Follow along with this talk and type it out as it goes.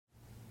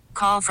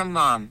call from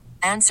mom.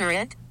 Answer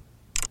it.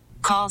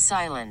 Call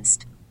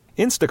silenced.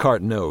 Instacart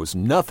knows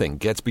nothing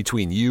gets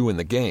between you and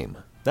the game.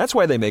 That's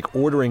why they make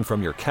ordering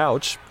from your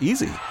couch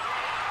easy.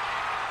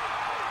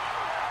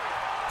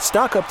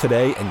 Stock up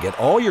today and get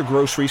all your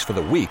groceries for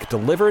the week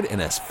delivered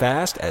in as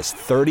fast as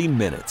 30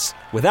 minutes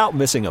without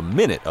missing a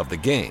minute of the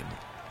game.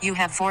 You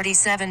have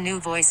 47 new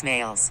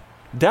voicemails.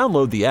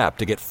 Download the app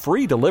to get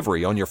free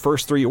delivery on your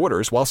first 3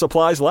 orders while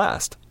supplies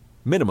last.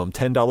 Minimum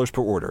 $10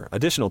 per order.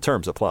 Additional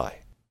terms apply.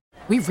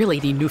 We really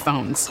need new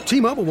phones.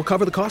 T-Mobile will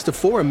cover the cost of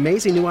 4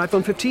 amazing new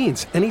iPhone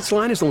 15s, and each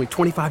line is only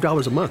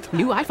 $25 a month.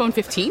 New iPhone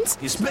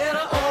 15s? It's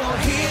better over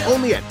here.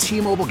 Only at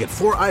T-Mobile, get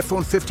 4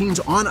 iPhone 15s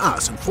on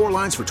us and 4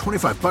 lines for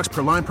 $25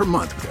 per line per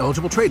month with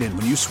eligible trade-in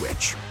when you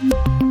switch.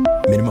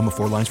 Minimum of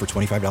 4 lines for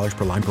 $25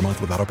 per line per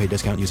month with autopay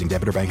discount using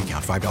debit or bank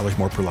account. $5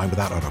 more per line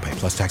without autopay,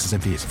 plus taxes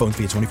and fees. Phone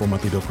fee at 24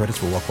 monthly bill credits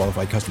for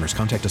well-qualified customers.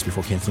 Contact us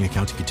before canceling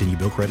account to continue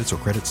bill credits or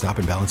credit stop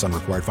and balance on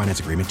required finance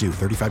agreement due.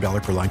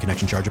 $35 per line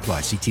connection charge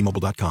applies. See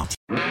T-Mobile.com.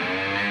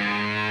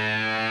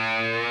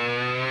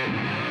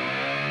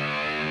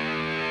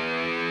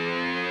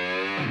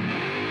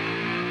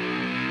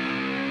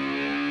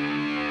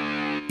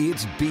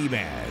 It's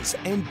Beamaz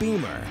and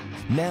Beamer.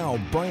 Now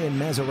Brian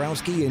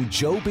Mazarowski and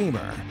Joe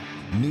Beamer.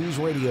 News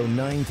Radio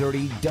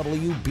 930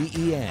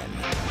 WBEN.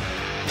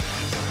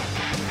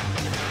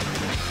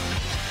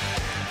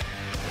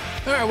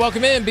 All right,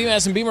 welcome in.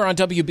 Beamaz and Beamer on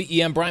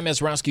WBEN. Brian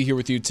Mazarowski here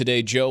with you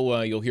today.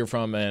 Joe, you'll hear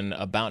from in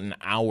about an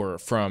hour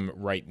from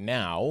right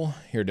now.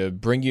 Here to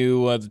bring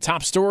you the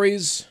top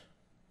stories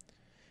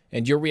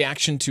and your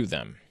reaction to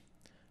them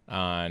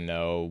on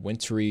a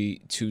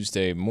wintry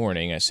Tuesday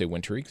morning. I say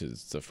wintry because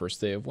it's the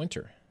first day of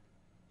winter.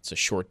 It's a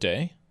short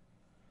day.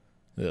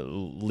 The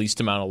least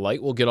amount of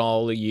light we'll get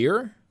all the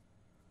year.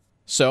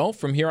 So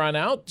from here on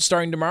out,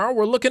 starting tomorrow,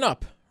 we're looking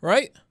up,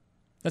 right?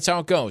 That's how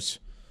it goes.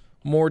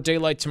 More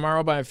daylight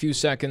tomorrow by a few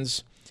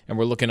seconds, and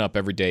we're looking up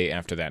every day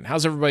after that.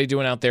 How's everybody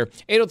doing out there?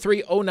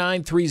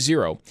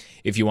 803-0930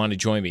 if you want to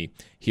join me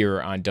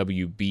here on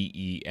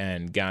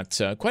WBEN. Got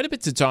quite a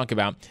bit to talk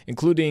about,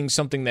 including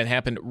something that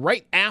happened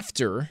right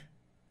after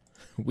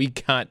we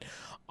got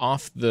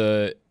off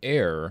the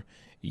air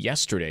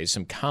yesterday.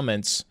 Some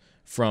comments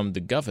from the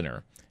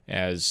governor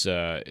as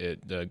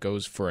it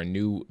goes for a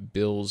new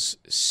Bills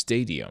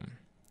stadium.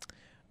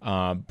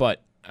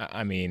 But,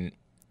 I mean,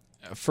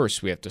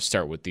 first we have to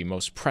start with the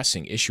most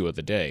pressing issue of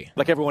the day.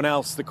 Like everyone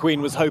else, the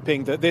Queen was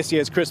hoping that this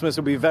year's Christmas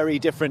would be very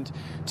different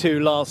to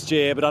last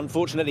year, but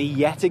unfortunately,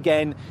 yet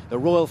again, the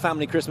royal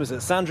family Christmas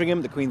at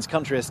Sandringham, the Queen's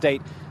country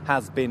estate,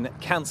 has been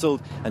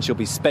cancelled, and she'll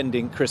be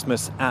spending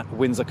Christmas at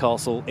Windsor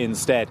Castle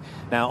instead.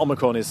 Now,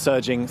 Omicron is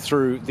surging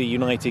through the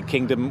United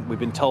Kingdom. We've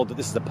been told that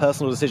this is a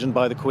personal decision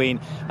by the Queen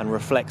and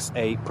reflects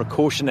a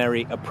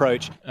precautionary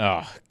approach.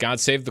 Oh,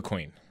 God save the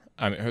Queen.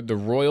 I mean, the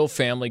royal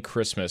family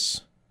Christmas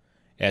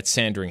at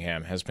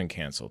Sandringham has been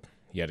canceled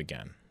yet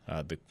again.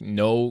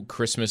 No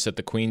Christmas at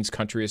the Queen's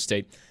country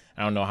estate.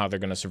 I don't know how they're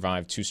going to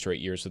survive 2 straight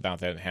years without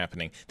that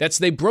happening.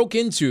 They broke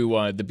into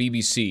the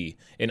BBC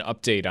an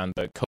update on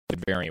the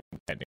COVID variant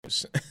with that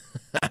news.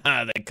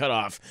 They cut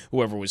off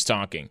whoever was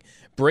talking.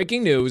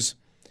 Breaking news,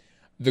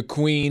 the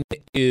Queen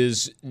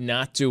is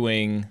not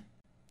doing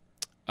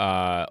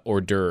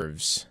hors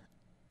d'oeuvres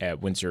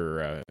at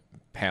Windsor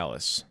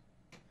Palace.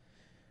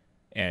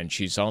 And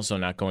she's also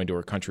not going to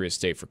her country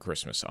estate for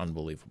Christmas.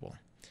 Unbelievable.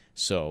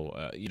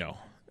 So,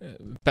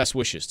 best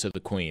wishes to the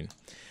Queen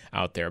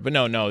out there. But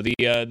no,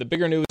 the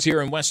bigger news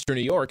here in Western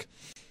New York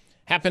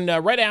happened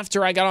right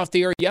after I got off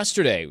the air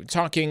yesterday,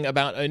 talking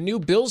about a new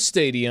Bills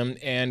stadium,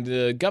 and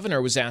the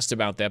governor was asked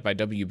about that by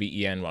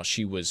WBEN while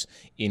she was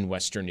in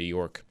Western New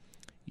York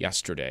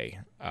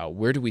yesterday.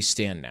 Where do we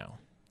stand now?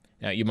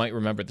 Now, you might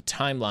remember the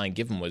timeline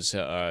given was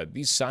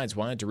these sides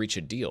wanted to reach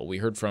a deal. We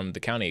heard from the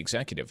county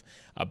executive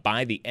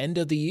by the end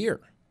of the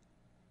year.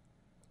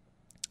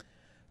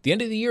 The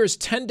end of the year is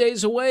 10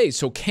 days away,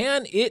 so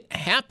can it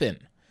happen?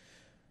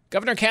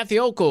 Governor Kathy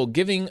Hochul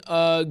giving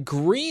a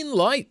green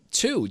light,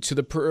 too, to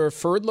the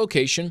preferred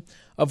location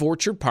of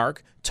Orchard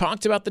Park.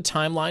 Talked about the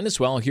timeline as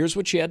well. Here's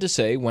what she had to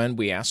say when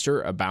we asked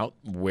her about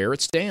where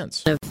it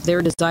stands. If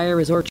their desire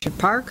is Orchard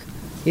Park,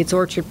 it's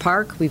Orchard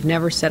Park. We've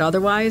never said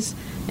otherwise,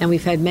 and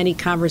we've had many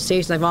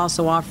conversations. I've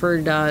also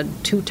offered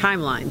 2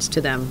 timelines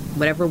to them,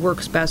 whatever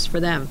works best for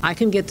them. I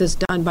can get this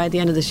done by the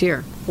end of this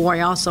year, or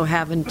I also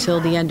have until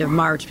the end of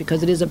March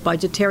because it is a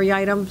budgetary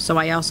item, so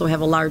I also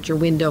have a larger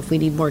window if we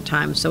need more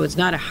time. So it's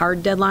not a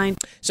hard deadline.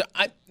 So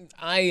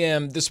I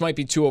am. This might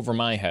be too over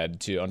my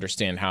head to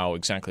understand how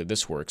exactly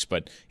this works,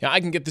 but I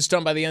can get this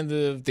done by the end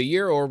of the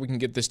year, or we can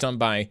get this done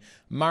by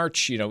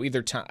March.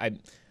 Either time.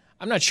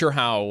 I'm not sure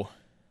how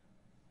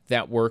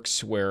that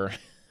works where,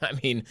 I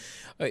mean,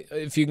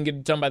 if you can get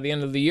it done by the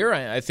end of the year,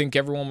 I think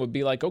everyone would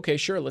be like, okay,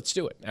 sure, let's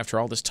do it after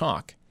all this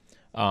talk.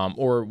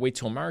 Or wait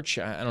till March.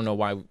 I don't know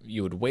why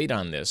you would wait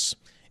on this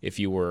if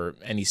you were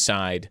any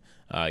side,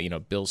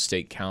 Bill,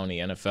 state, county,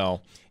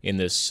 NFL in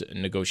this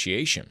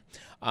negotiation.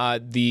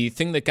 The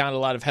thing that got a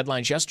lot of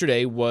headlines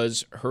yesterday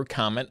was her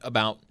comment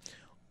about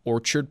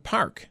Orchard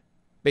Park.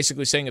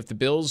 basically saying if the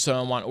Bills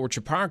want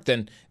Orchard Park,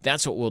 then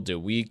that's what we'll do.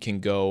 We can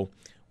go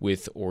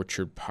with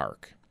Orchard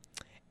Park.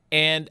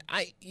 And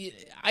I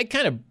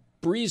kind of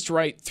breezed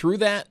right through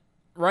that,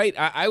 right?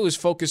 I was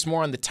focused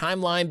more on the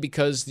timeline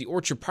because the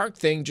Orchard Park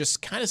thing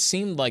just kind of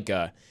seemed like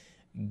a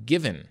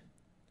given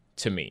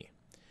to me.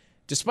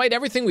 Despite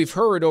everything we've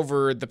heard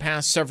over the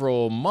past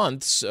several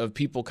months of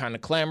people kind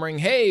of clamoring,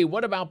 hey,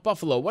 what about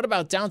Buffalo? What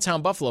about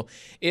downtown Buffalo?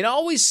 It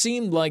always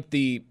seemed like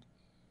the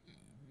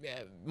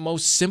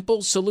most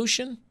simple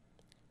solution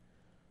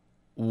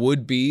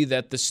would be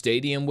that the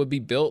stadium would be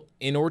built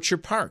in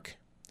Orchard Park,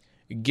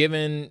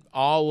 given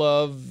all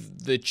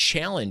of the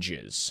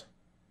challenges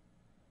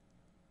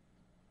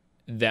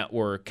that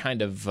were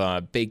kind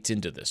of baked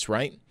into this,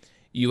 right?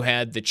 You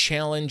had the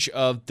challenge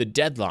of the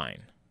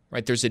deadline,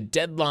 right? There's a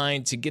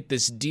deadline to get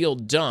this deal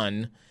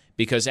done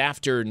because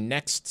after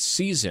next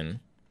season,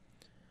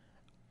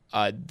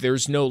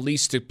 there's no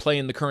lease to play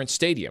in the current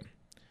stadium.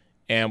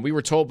 And we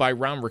were told by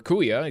Ron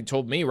Raccuia, he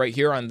told me right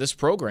here on this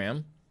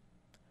program,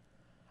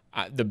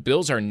 the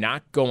Bills are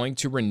not going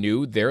to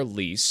renew their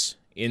lease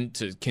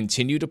to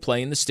continue to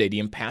play in the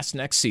stadium past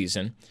next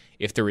season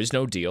if there is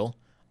no deal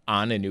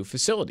on a new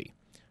facility.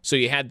 So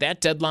you had that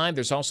deadline.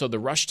 There's also the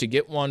rush to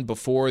get one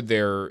before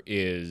there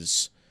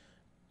is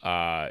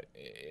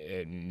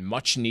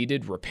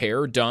much-needed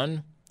repair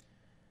done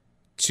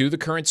to the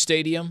current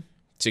stadium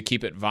to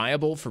keep it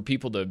viable for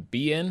people to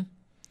be in.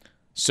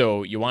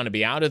 So you want to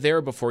be out of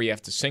there before you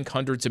have to sink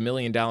hundreds of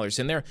 $millions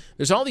in there.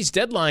 There's all these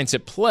deadlines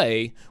at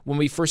play when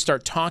we first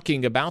start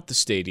talking about the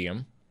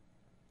stadium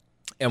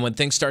and when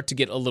things start to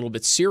get a little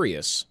bit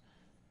serious.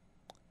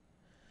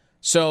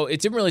 So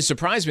it didn't really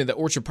surprise me that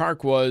Orchard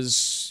Park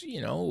was,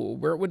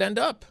 where it would end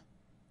up.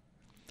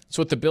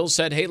 So what the Bills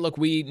said, hey, look,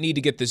 we need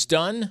to get this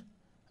done.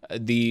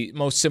 The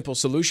most simple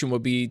solution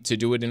would be to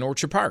do it in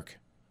Orchard Park,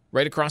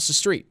 right across the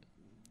street.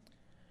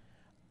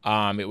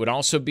 It would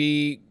also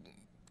be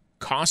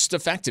cost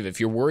effective if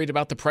you're worried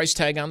about the price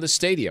tag on the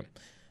stadium.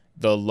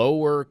 The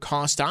lower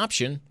cost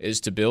option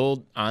is to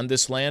build on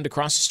this land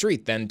across the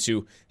street than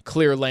to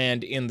clear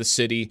land in the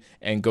city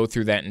and go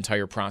through that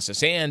entire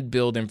process and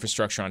build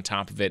infrastructure on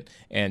top of it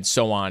and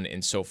so on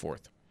and so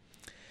forth.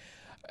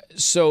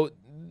 So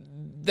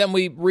then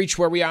we reach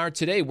where we are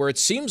today, where it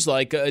seems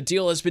like a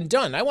deal has been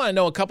done. I want to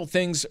know a couple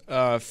things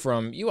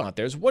from you out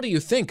there. What do you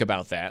think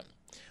about that?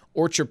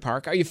 Orchard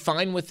Park, are you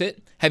fine with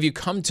it? Have you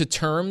come to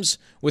terms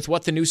with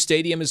what the new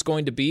stadium is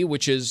going to be,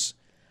 which is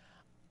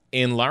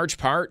in large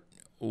part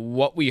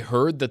what we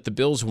heard that the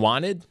Bills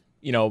wanted,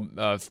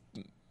 5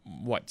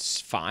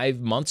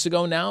 months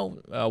ago now,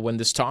 when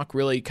this talk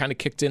really kind of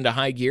kicked into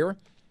high gear?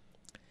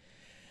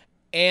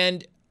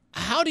 And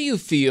how do you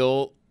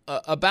feel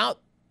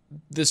about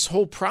this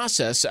whole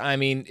process? I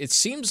mean, it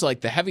seems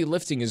like the heavy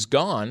lifting is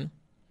gone,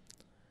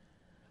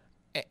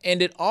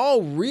 and it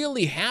all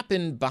really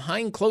happened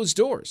behind closed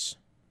doors.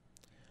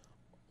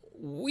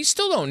 We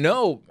still don't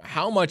know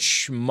how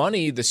much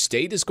money the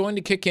state is going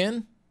to kick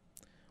in.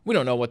 We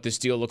don't know what this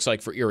deal looks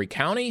like for Erie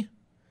County.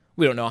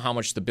 We don't know how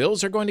much the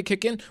Bills are going to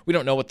kick in. We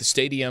don't know what the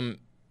stadium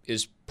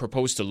is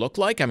proposed to look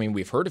like. I mean,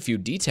 we've heard a few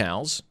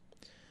details.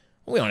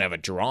 We don't have a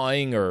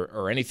drawing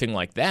or anything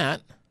like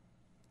that.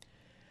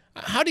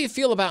 How do you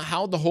feel about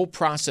how the whole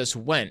process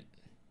went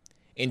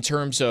in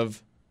terms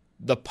of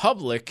the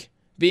public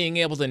being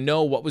able to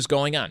know what was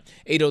going on?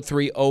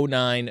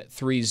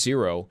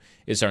 803-0930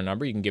 is our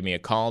number. You can give me a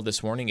call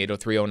this morning,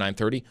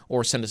 803-0930,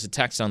 or send us a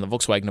text on the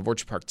Volkswagen of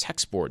Orchard Park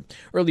text board.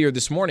 Earlier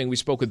this morning, we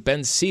spoke with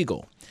Ben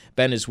Siegel.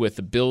 Ben is with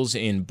the Bills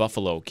in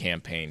Buffalo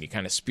campaign. He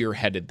kind of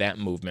spearheaded that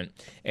movement.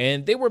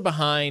 And they were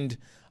behind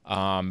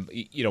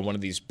one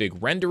of these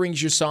big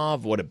renderings you saw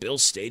of what a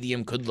Bills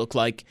stadium could look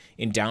like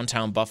in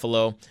downtown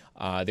Buffalo.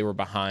 They were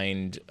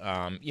behind,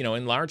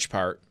 in large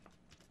part,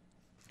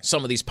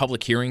 some of these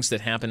public hearings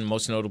that happen,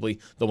 most notably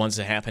the ones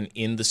that happen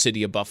in the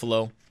city of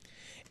Buffalo.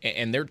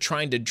 And they're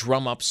trying to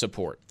drum up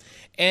support.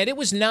 And it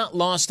was not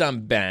lost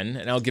on Ben,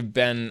 and I'll give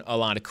Ben a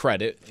lot of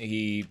credit.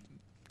 He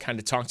kind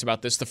of talked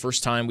about this the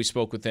first time we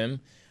spoke with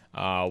him.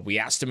 We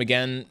asked him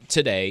again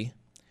today.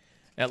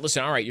 Now,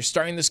 listen, all right, you're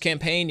starting this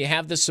campaign. You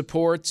have this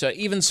support,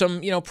 even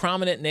some,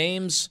 prominent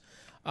names,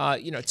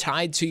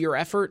 tied to your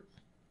effort.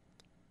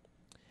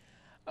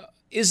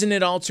 Isn't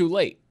it all too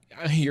late?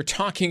 You're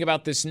talking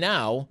about this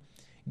now,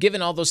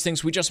 given all those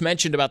things we just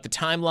mentioned about the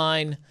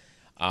timeline.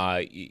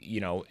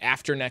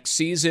 After next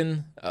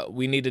season,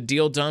 we need a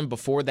deal done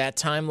before that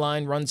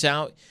timeline runs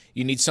out.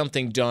 You need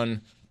something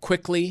done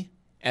quickly,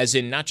 as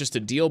in not just a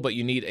deal, but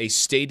you need a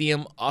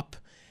stadium up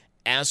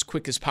as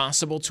quick as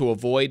possible to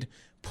avoid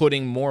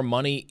putting more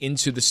money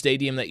into the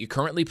stadium that you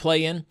currently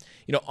play in.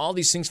 All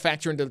these things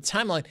factor into the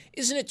timeline.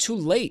 Isn't it too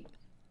late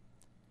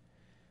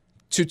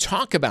to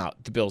talk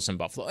about the Bills in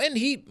Buffalo? And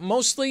he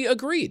mostly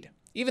agreed.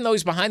 Even though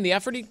he's behind the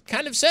effort, he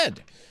kind of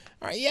said,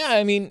 all right, yeah,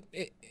 I mean,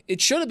 it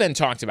should have been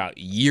talked about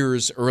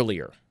years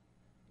earlier.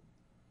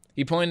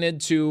 He pointed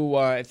to,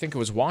 I think it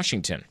was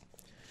Washington.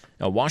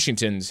 Now,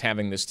 Washington's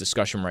having this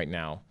discussion right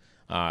now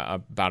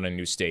about a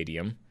new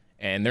stadium,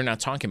 and they're not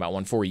talking about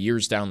one 4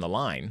 years down the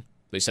line.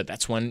 They said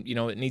that's when,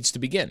 it needs to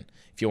begin.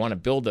 If you want to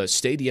build a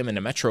stadium in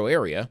a metro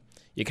area,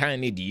 you kind of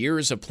need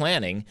years of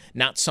planning,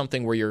 not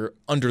something where you're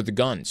under the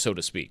gun, so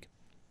to speak.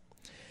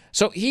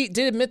 So he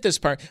did admit this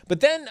part. But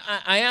then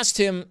I asked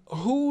him,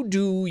 who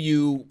do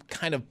you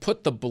kind of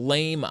put the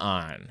blame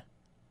on?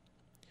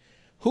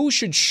 Who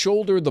should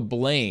shoulder the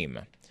blame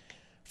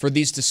for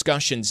these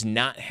discussions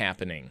not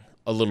happening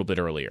a little bit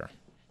earlier?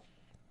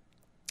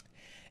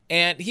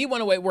 And he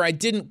went away where I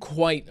didn't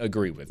quite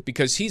agree with,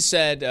 because he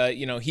said,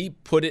 he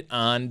put it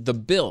on the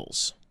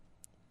Bills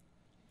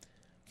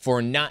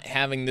for not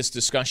having this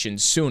discussion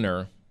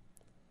sooner.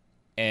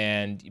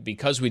 And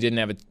because we didn't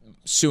have it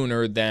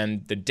sooner,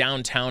 then the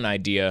downtown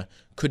idea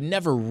could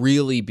never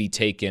really be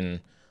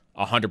taken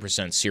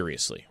 100%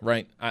 seriously,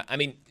 right? I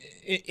mean,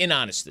 in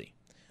honesty,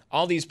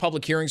 all these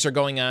public hearings are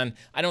going on.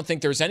 I don't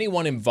think there's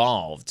anyone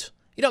involved.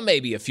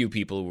 Maybe a few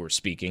people who were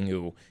speaking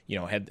who,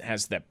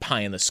 has that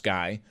pie in the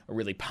sky, a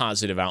really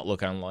positive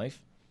outlook on life.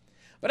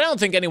 But I don't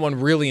think anyone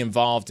really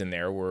involved in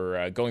there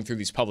were going through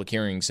these public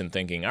hearings and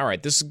thinking, all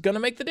right, this is going to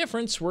make the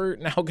difference. We're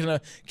now going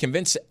to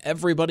convince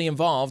everybody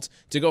involved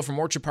to go from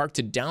Orchard Park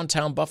to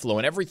downtown Buffalo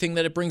and everything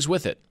that it brings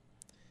with it.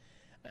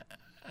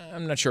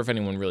 I'm not sure if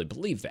anyone really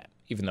believed that,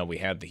 even though we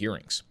had the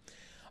hearings.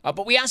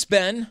 But we asked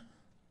Ben,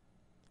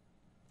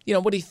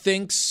 what he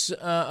thinks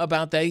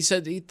about that. He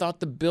said he thought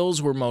the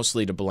Bills were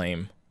mostly to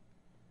blame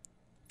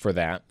for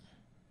that.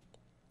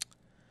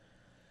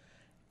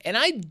 And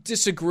I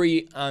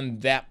disagree on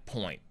that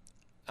point.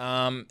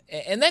 And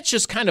that's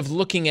just kind of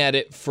looking at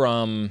it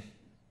from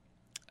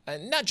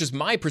not just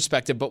my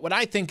perspective, but what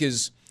I think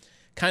is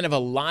kind of a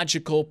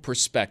logical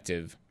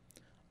perspective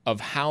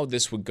of how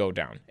this would go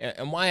down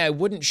and why I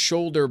wouldn't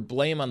shoulder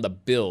blame on the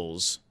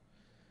Bills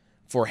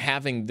for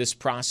having this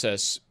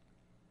process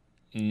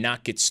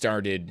not get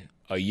started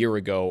a year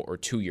ago or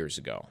 2 years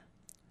ago.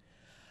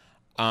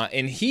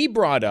 And he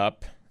brought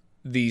up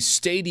the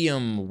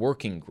Stadium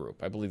Working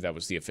Group. I believe that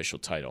was the official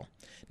title.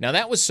 Now,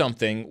 that was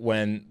something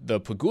when the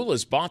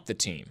Pegulas bought the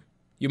team.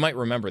 You might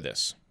remember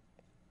this.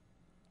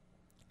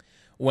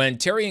 When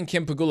Terry and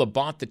Kim Pegula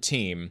bought the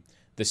team,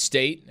 the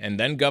state and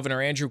then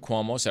Governor Andrew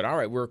Cuomo said, all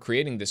right, we're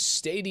creating the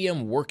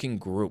Stadium Working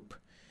Group,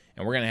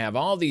 and we're going to have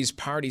all these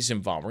parties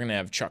involved. We're going to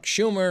have Chuck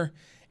Schumer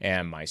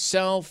and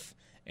myself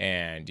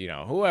and,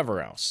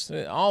 whoever else.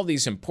 All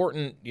these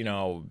important,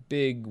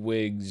 big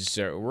wigs.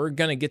 We're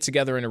going to get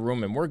together in a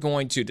room and we're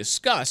going to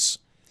discuss,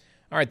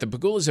 all right, the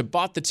Pegulas have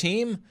bought the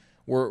team.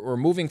 We're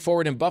moving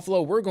forward in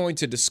Buffalo. We're going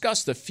to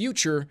discuss the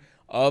future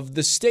of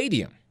the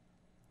stadium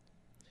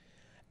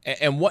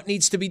and what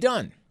needs to be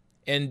done.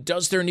 And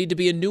does there need to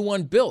be a new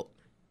one built?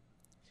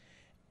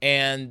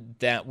 And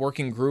that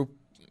working group,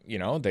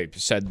 they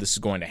said this is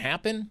going to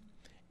happen.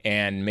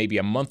 And maybe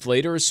a month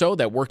later or so,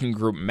 that working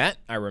group met.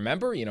 I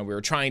remember, we were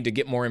trying to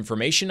get more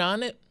information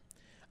on it.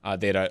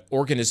 They had an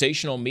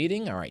organizational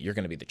meeting. All right, you're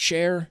going to be the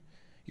chair.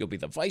 You'll be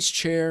the vice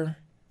chair.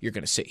 You're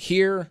going to sit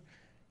here,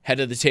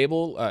 head of the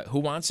table. Who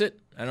wants it?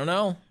 I don't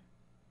know. A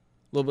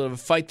little bit of a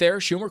fight there.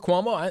 Schumer,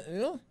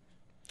 Cuomo.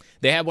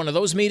 They had one of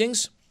those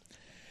meetings.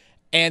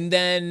 And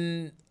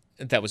then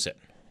that was it.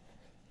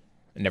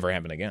 It never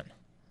happened again.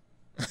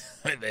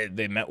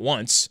 They met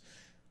once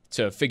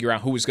to figure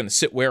out who was going to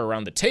sit where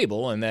around the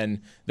table, and then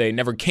they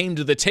never came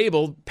to the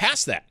table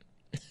past that.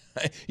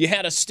 You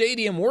had a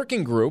Stadium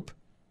Working Group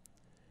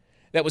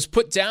that was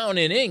put down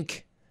in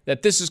ink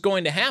that this is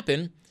going to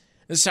happen.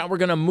 This is how we're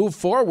going to move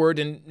forward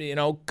and,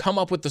 come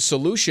up with the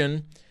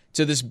solution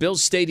to this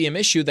Bills Stadium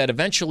issue that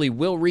eventually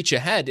will reach a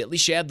head. At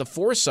least you had the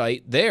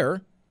foresight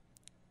there.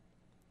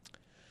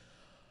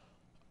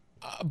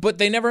 But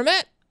they never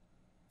met.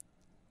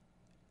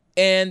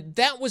 And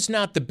that was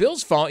not the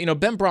Bills' fault.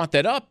 Ben brought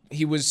that up.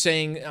 He was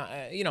saying,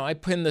 I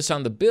pinned this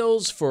on the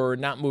Bills for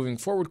not moving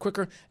forward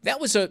quicker. That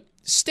was a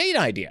state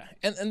idea,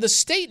 and the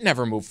state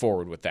never moved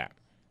forward with that.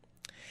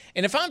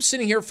 And if I'm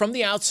sitting here from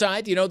the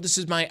outside, this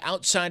is my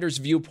outsider's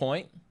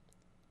viewpoint.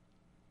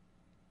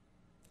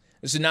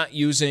 This is not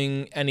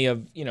using any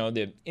of,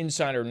 the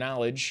insider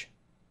knowledge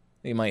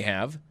they might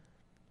have.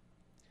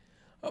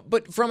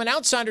 But from an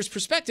outsider's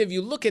perspective,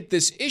 you look at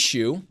this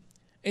issue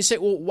and you say,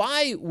 well,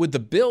 why would the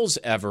Bills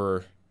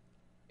ever,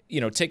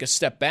 take a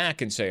step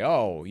back and say,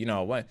 oh,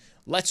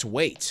 let's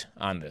wait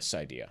on this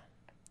idea,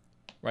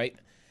 right?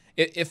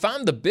 If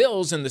I'm the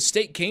Bills and the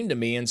state came to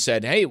me and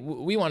said, hey,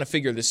 we want to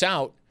figure this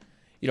out,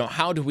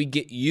 how do we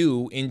get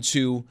you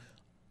into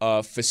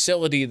a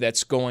facility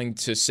that's going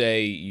to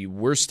say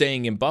we're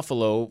staying in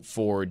Buffalo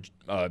for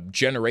a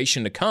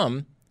generation to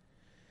come?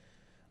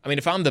 I mean,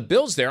 if I'm the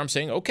Bills there, I'm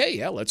saying, okay,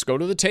 yeah, let's go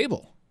to the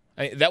table.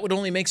 That would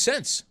only make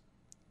sense.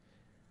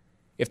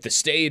 If the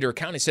state or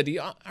county said,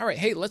 all right,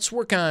 hey, let's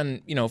work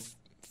on,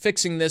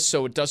 fixing this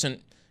so it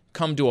doesn't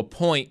come to a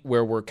point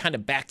where we're kind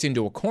of backed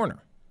into a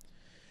corner.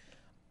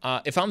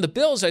 If I'm the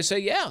Bills, I say,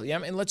 yeah,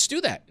 let's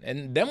do that.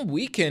 And then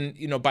we can,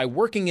 by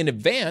working in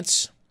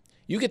advance,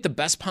 you get the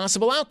best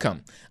possible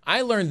outcome.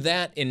 I learned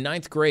that in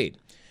 9th grade.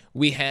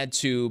 We had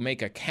to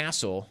make a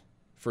castle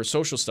for a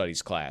social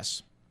studies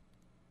class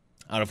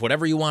out of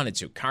whatever you wanted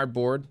to.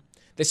 Cardboard.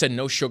 They said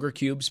no sugar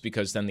cubes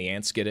because then the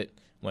ants get it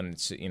when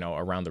it's,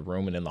 around the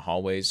room and in the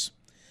hallways.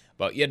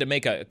 But you had to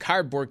make a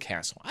cardboard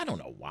castle. I don't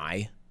know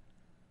why.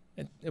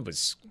 It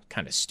was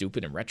kind of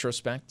stupid in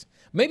retrospect.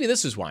 Maybe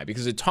this is why,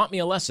 because it taught me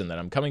a lesson that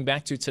I'm coming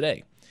back to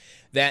today,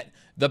 that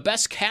the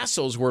best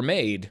castles were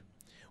made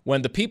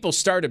when the people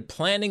started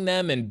planning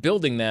them and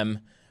building them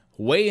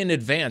way in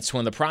advance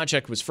when the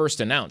project was first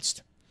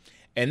announced.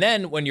 And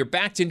then when you're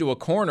backed into a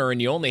corner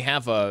and you only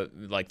have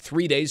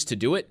 3 days to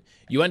do it,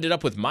 you ended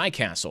up with my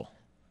castle.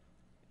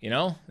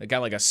 It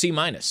got like a C-.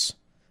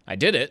 I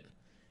did it.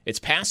 It's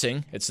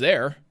passing. It's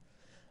there.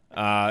 Could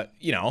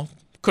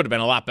have been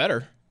a lot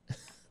better.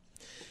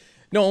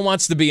 No one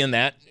wants to be in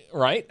that,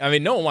 right? I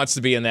mean, no one wants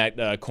to be in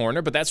that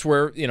corner, but that's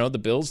where, the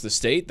Bills, the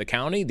state, the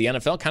county, the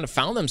NFL kind of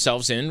found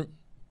themselves in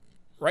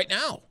right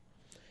now.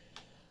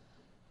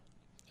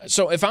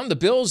 So if I'm the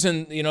Bills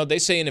and, they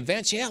say in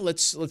advance, yeah,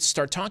 let's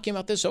start talking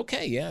about this.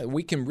 Okay, yeah,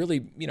 we can really,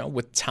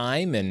 with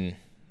time and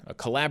a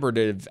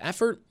collaborative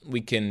effort,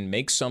 we can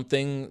make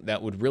something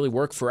that would really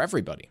work for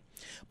everybody.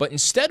 But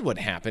instead what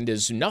happened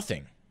is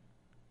nothing.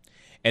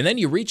 And then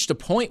you reached a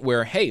point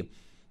where, hey,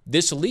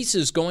 this lease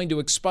is going to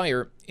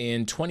expire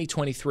in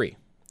 2023.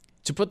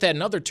 To put that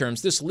in other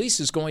terms, this lease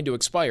is going to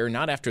expire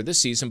not after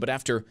this season, but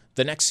after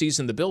the next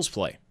season the Bills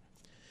play.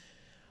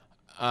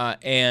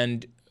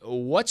 And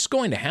what's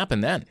going to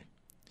happen then?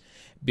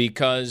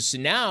 Because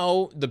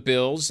now the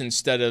Bills,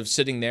 instead of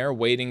sitting there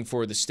waiting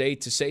for the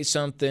state to say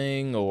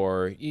something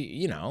or,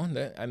 now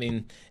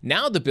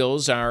the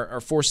Bills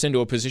are forced into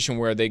a position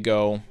where they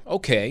go,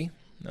 okay,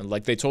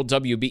 like they told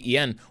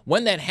WBEN,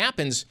 when that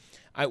happens,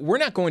 we're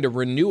not going to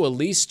renew a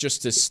lease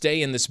just to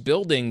stay in this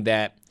building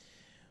that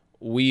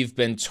we've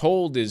been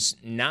told is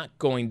not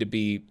going to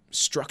be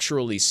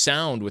structurally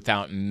sound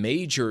without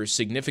major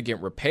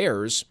significant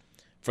repairs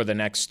for the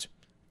next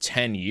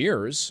 10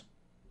 years.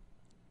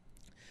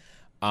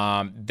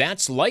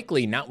 That's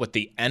likely not what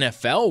the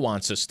NFL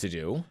wants us to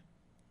do,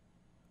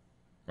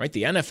 right?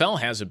 The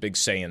NFL has a big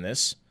say in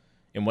this,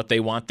 in what they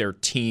want their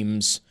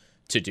teams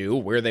to do,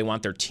 where they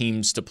want their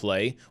teams to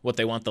play, what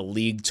they want the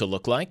league to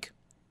look like.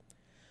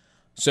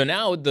 So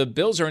now the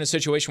Bills are in a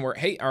situation where,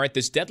 hey, all right,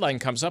 this deadline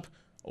comes up.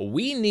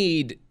 We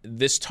need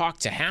this talk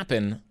to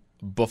happen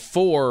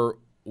before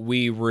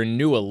we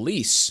renew a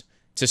lease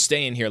to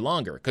stay in here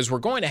longer, because we're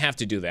going to have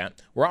to do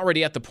that. We're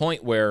already at the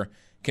point where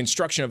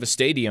construction of a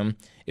stadium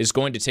is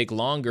going to take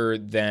longer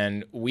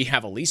than we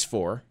have a lease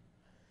for.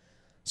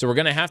 So we're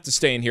going to have to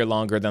stay in here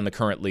longer than the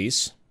current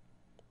lease.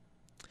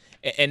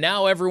 And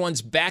now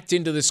everyone's backed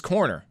into this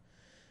corner,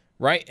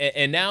 right?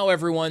 And now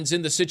everyone's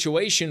in the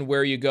situation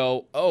where you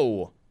go,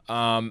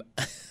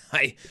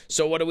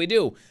 so what do we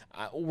do?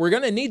 We're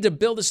going to need to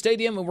build a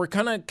stadium, and we're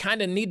going to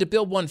kind of need to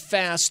build one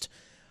fast,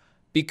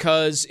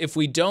 because if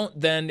we don't,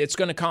 then it's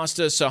going to cost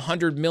us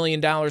 $100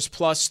 million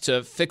plus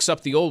to fix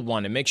up the old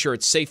one and make sure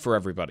it's safe for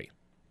everybody.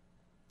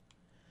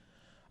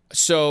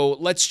 So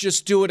let's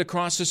just do it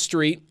across the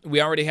street.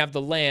 We already have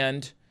the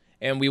land,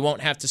 and we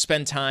won't have to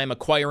spend time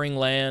acquiring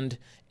land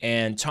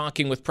and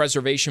talking with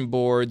preservation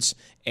boards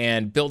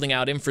and building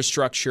out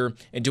infrastructure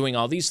and doing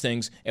all these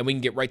things, and we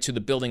can get right to the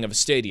building of a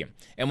stadium.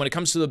 And when it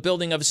comes to the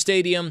building of a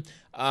stadium,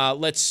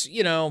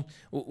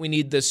 we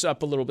need this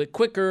up a little bit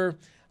quicker.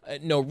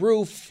 No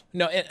roof.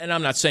 No, and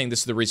I'm not saying this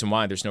is the reason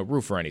why there's no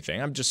roof or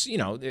anything. I'm just,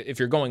 if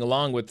you're going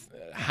along with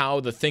how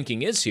the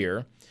thinking is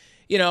here,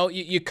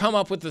 you come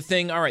up with the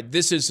thing, all right,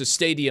 this is a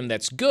stadium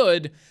that's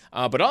good,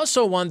 but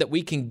also one that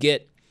we can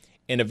get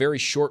in a very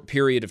short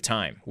period of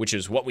time, which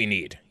is what we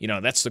need.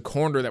 That's the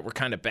corner that we're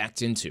kind of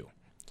backed into.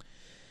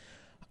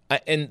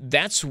 And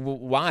that's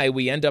why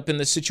we end up in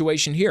this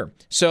situation here.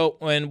 So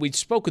when we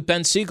spoke with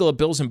Ben Siegel of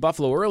Bills in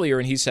Buffalo earlier,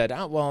 and he said,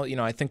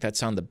 I think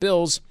that's on the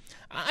Bills.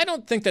 I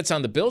don't think that's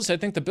on the Bills. I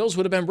think the Bills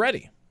would have been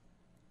ready.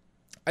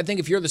 I think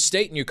if you're the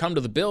state and you come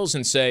to the Bills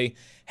and say,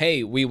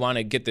 hey, we want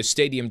to get this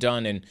stadium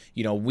done and,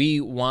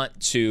 we want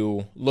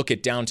to look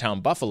at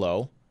downtown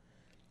Buffalo,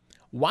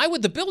 why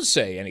would the Bills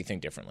say anything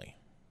differently?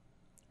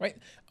 Right?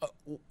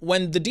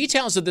 When the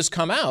details of this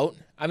come out,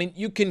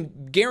 you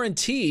can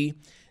guarantee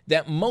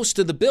that most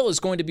of the bill is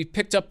going to be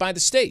picked up by the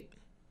state.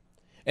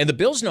 And the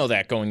Bills know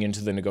that going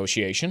into the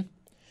negotiation.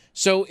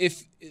 So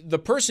if the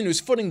person who's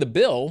footing the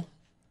bill,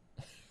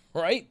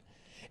 right,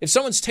 if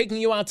someone's taking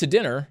you out to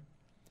dinner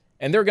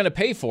and they're going to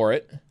pay for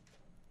it,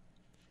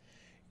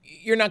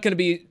 you're not going to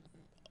be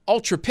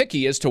ultra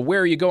picky as to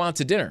where you go out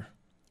to dinner,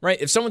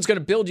 right? If someone's going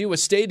to build you a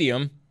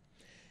stadium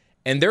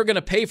and they're going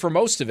to pay for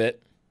most of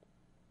it,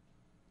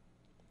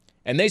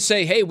 and they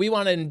say, hey, we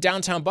want it in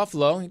downtown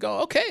Buffalo, you go,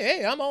 okay,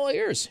 hey, I'm all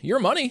ears. Your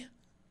money.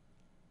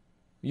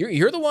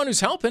 You're the one who's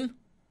helping.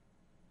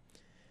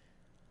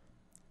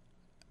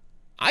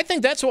 I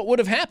think that's what would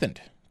have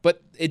happened,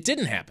 but it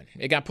didn't happen.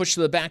 It got pushed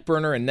to the back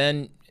burner, and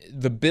then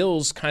the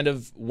Bills kind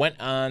of went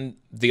on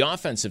the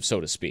offensive,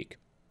 so to speak.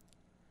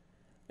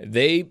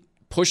 They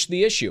pushed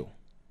the issue,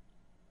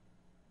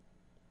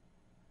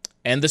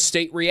 and the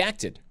state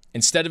reacted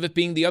instead of it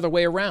being the other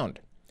way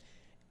around.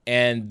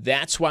 And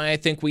that's why I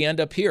think we end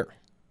up here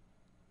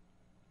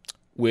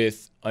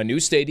with a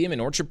new stadium in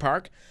Orchard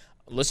Park.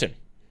 Listen,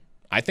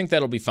 I think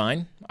that'll be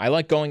fine. I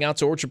like going out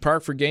to Orchard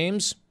Park for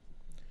games.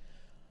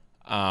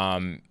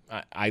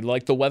 I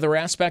like the weather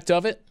aspect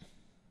of it.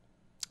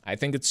 I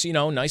think it's,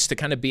 nice to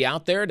kind of be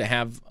out there, to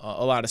have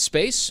a lot of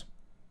space.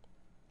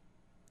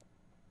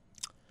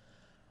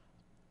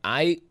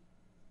 I'm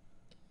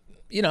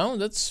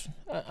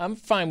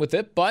fine with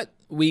it, but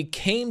we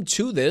came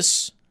to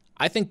this,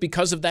 I think,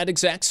 because of that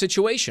exact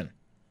situation.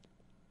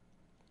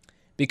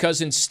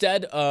 Because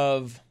instead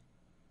of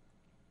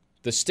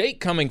the state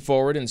coming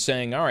forward and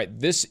saying, all right,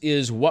 this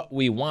is what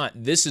we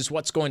want, this is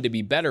what's going to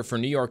be better for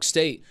New York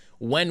State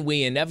when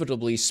we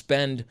inevitably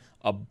spend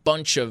a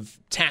bunch of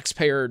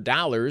taxpayer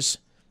dollars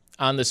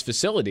on this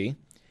facility,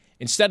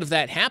 instead of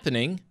that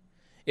happening,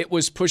 it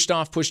was pushed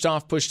off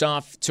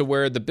to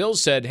where the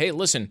Bills said, hey,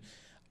 listen,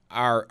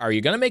 are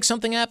you going to make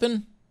something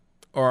happen,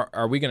 or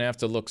are we going to have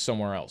to look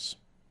somewhere else?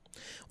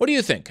 What do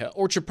you think?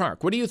 Orchard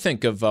Park, what do you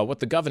think of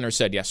what the governor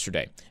said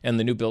yesterday and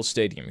the new Bills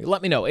Stadium?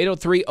 Let me know.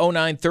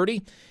 803-0930.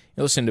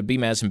 You listen to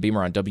Beamaz and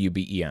Beamer on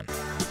WBEN.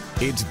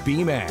 It's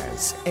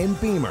Beamaz and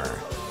Beamer.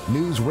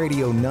 News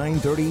Radio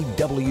 930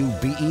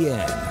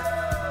 WBEN.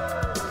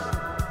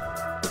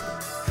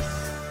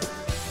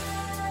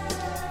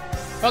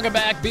 Welcome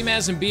back.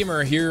 Beamaz and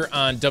Beamer here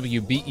on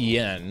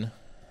WBEN.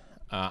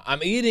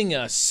 I'm eating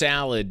a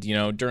salad,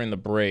 during the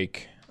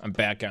break. I'm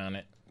back on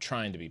it,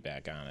 trying to be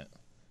back on it.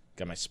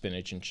 Got my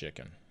spinach and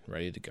chicken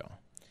ready to go.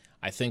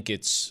 I think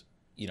it's,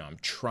 I'm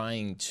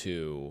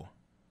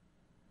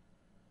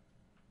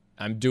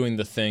doing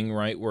the thing,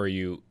 right, where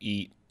you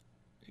eat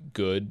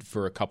good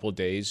for a couple of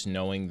days,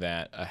 knowing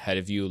that ahead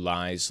of you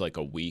lies like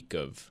a week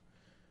of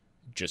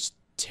just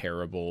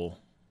terrible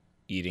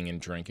eating and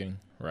drinking,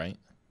 right?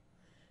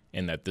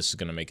 And that this is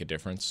going to make a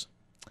difference.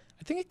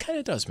 I think it kind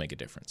of does make a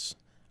difference.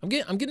 I'm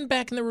getting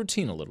back in the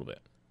routine a little bit.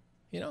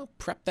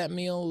 Prep that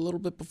meal a little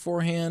bit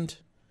beforehand.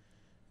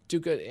 Do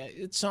good.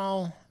 It's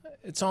all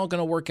going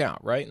to work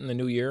out, right? In the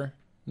new year.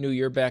 New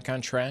year back on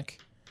track.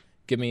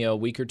 Give me a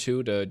week or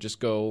two to just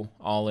go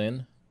all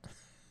in.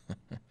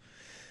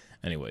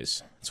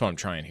 Anyways, that's what I'm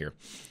trying here.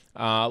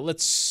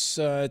 Let's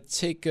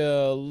take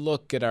a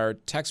look at our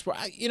text.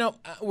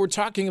 We're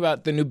talking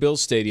about the new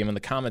Bills Stadium and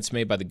the comments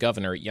made by the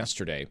governor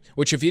yesterday,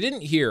 which if you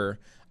didn't hear,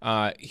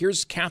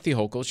 here's Kathy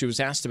Hochul. She was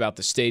asked about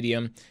the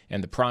stadium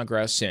and the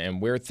progress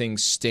and where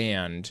things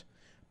stand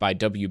by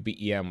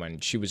WBEN when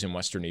she was in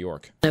Western New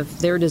York. If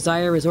their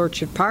desire is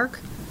Orchard Park,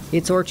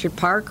 it's Orchard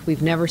Park.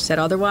 We've never said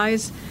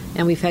otherwise,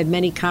 and we've had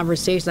many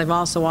conversations. I've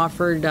also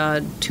offered 2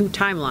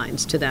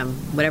 timelines to them,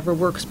 whatever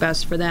works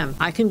best for them.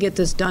 I can get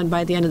this done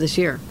by the end of this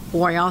year,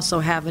 or I also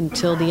have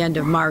until the end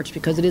of March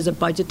because it is a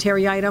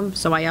budgetary item,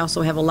 so I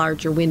also have a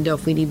larger window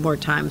if we need more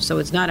time. So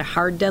it's not a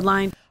hard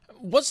deadline.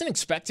 Wasn't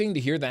expecting to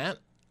hear that.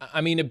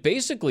 I mean, it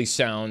basically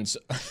sounds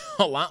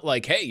a lot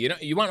like, hey,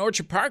 you want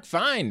Orchard Park?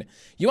 Fine.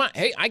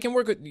 Hey, I can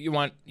work with, you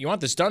want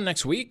this done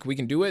next week? We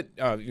can do it.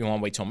 You want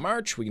to wait till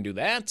March? We can do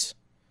that.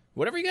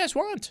 Whatever you guys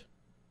want.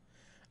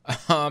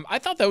 I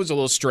thought that was a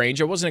little strange.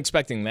 I wasn't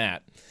expecting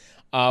that.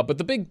 But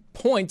the big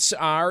points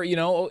are,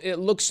 it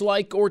looks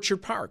like Orchard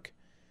Park.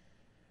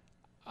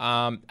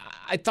 I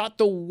thought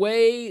the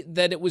way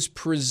that it was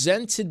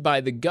presented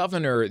by the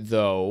governor,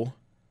 though,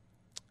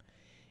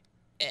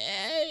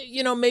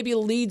 maybe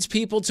leads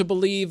people to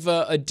believe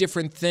a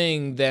different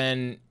thing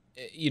than,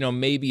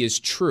 maybe is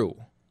true.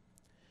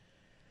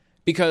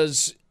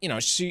 Because,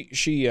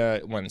 she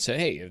went and said,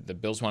 hey, if the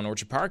Bills want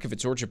Orchard Park, if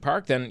it's Orchard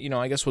Park, then,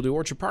 I guess we'll do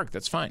Orchard Park.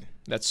 That's fine.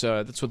 That's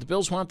what the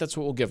Bills want. That's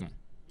what we'll give them.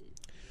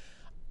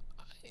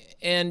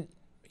 And,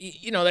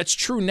 that's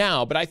true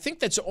now, but I think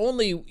that's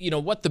only,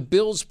 what the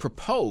Bills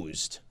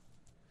proposed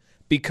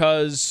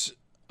because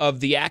of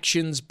the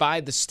actions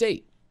by the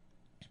state.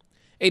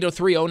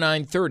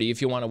 803-0930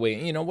 if you want to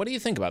weigh in. What do you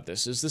think about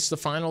this? Is this the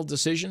final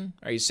decision?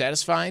 Are you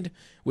satisfied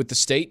with the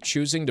state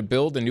choosing to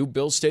build a new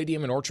Bills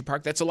Stadium in Orchard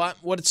Park? That's a lot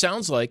what it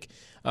sounds like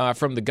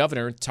from the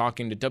governor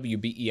talking to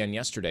WBEN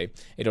yesterday,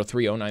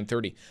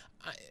 803-0930.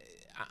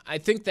 I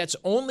think that's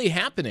only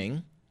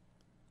happening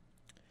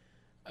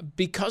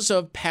because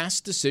of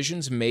past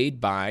decisions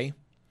made by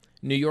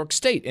New York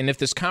State. And if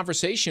this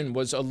conversation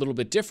was a little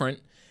bit different,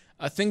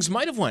 things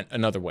might have went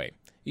another way.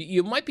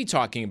 You might be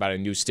talking about a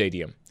new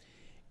stadium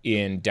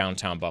in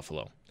downtown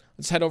Buffalo.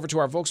 Let's head over to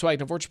our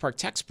Volkswagen of Orchard Park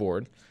text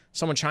board.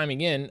 Someone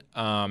chiming in,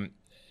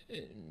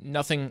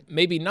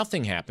 maybe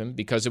nothing happened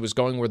because it was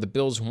going where the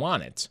Bills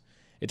want it.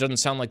 It doesn't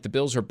sound like the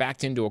Bills are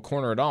backed into a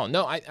corner at all.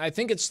 No, I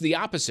think it's the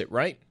opposite,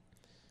 right?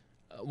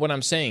 What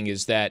I'm saying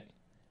is that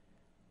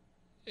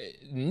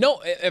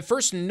at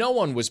first no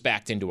one was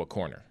backed into a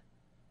corner.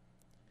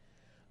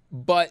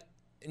 But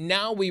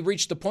now we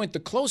reach the point,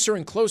 the closer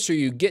and closer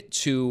you get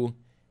to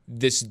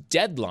this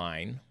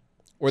deadline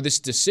or this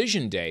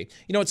decision day,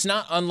 it's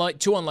not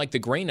too unlike the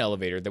grain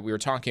elevator that we were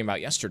talking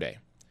about yesterday,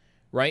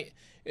 right?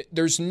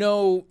 There's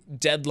no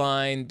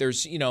deadline.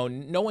 There's,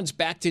 no one's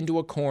backed into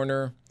a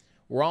corner.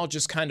 We're all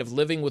just kind of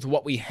living with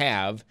what we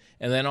have.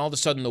 And then all of a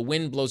sudden the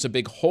wind blows a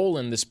big hole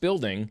in this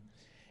building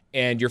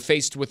and you're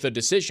faced with a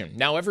decision.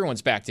 Now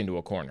everyone's backed into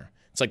a corner.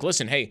 It's like,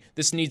 listen, hey,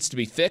 this needs to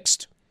be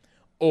fixed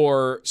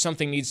or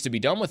something needs to be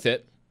done with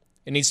it.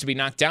 It needs to be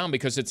knocked down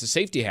because it's a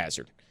safety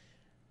hazard.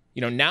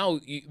 Now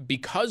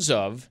because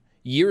of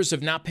years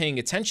of not paying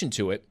attention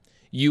to it,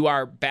 you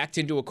are backed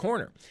into a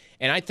corner.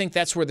 And I think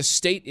that's where the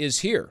state is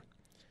here.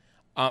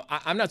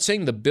 I'm not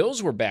saying the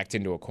Bills were backed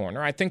into a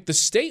corner. I think the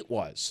state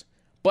was.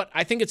 But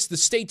I think it's the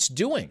state's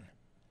doing.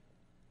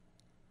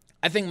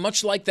 I think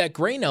much like that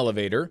grain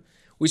elevator,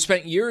 we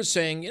spent years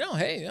saying,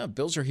 hey,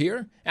 Bills are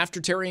here.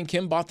 After Terry and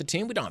Kim bought the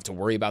team, we don't have to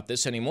worry about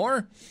this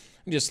anymore.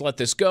 We just let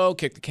this go,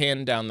 kick the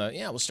can down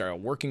we'll start a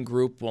working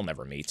group. We'll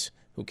never meet.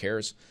 Who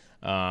cares?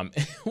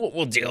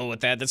 We'll deal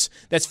with that.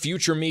 That's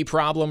future me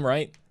problem,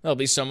 right? That'll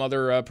be some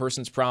other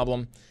person's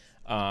problem.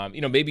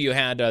 Maybe you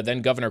had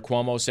then Governor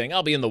Cuomo saying,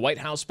 I'll be in the White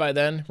House by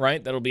then,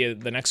 right? That'll be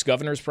the next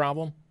governor's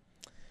problem.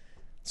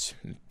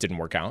 It didn't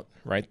work out,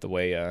 right, the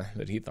way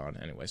that he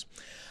thought anyways.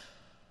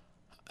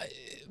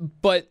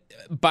 But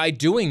by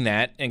doing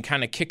that and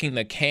kind of kicking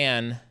the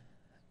can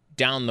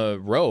down the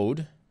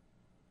road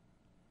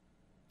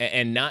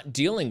and not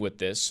dealing with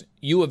this,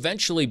 you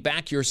eventually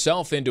back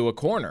yourself into a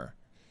corner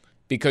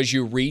because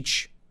you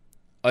reach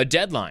a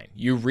deadline.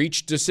 You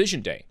reach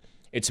decision day.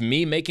 It's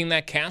me making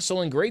that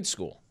castle in grade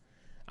school.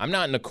 I'm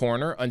not in a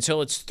corner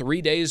until it's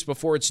 3 days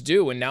before it's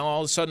due, and now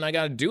all of a sudden I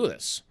got to do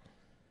this.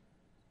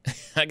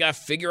 I got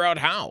to figure out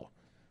how.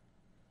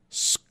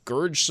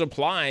 Scrounge up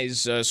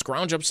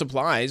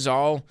supplies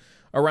all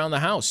around the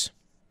house.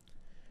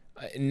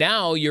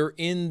 Now you're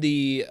in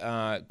the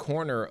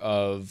corner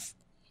of,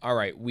 all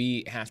right,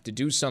 we have to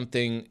do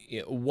something.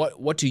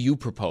 What do you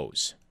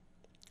propose?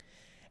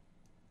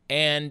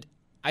 And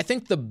I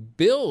think the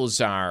Bills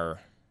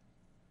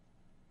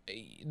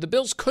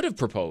could have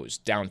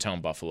proposed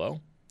downtown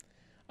Buffalo,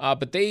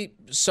 but they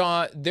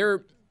saw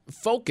their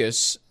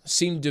focus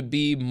seemed to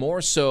be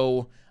more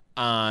so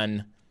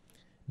on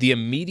the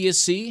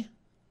immediacy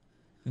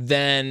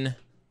than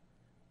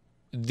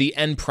the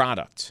end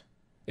product,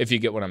 if you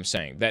get what I'm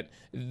saying. That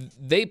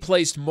they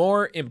placed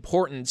more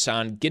importance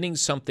on getting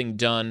something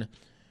done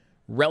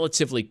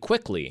relatively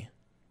quickly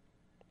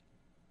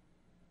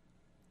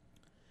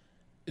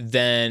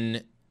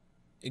than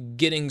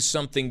getting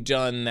something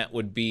done that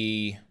would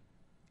be,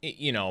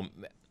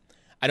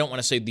 I don't want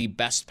to say the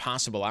best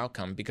possible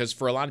outcome, because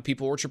for a lot of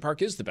people, Orchard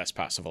Park is the best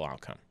possible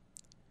outcome.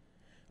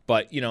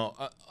 But,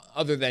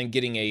 other than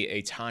getting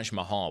a Taj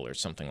Mahal or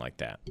something like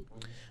that.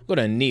 Go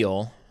to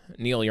Neil.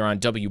 Neil, you're on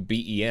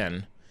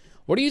WBEN.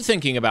 What are you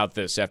thinking about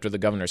this after the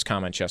governor's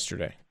comments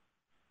yesterday?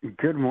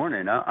 Good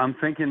morning. I'm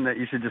thinking that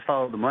you should just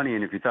follow the money,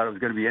 and if you thought it was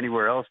going to be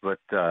anywhere else but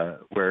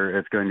where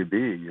it's going to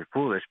be, you're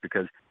foolish,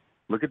 because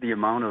look at the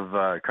amount of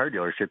car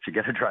dealerships you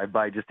got to drive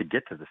by just to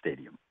get to the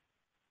stadium.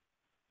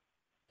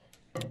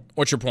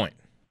 What's your point?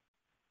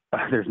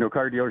 There's no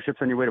car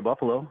dealerships on your way to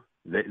Buffalo.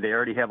 They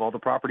already have all the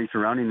property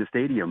surrounding the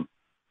stadium.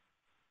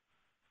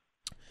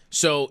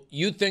 So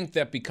you think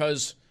that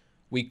because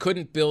we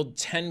couldn't build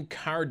 10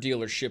 car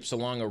dealerships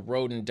along a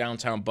road in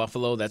downtown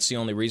Buffalo, that's the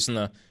only reason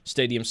the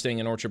stadium's staying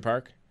in Orchard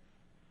Park?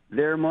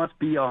 There must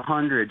be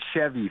 100,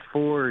 Chevy,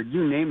 Ford,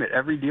 you name it.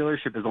 Every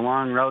dealership is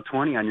along Route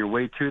 20 on your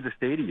way to the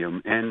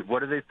stadium. And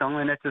what are they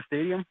selling at the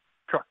stadium?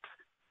 Trucks,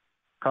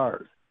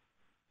 cars.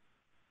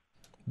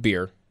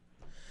 Beer.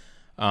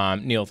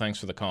 Neil, thanks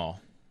for the call.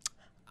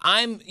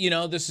 I'm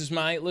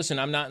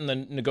not in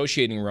the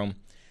negotiating room.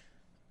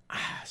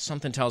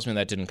 Something tells me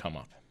that didn't come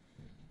up.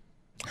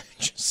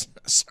 Just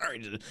sorry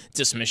to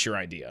dismiss your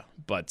idea,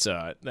 but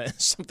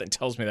something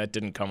tells me that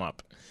didn't come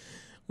up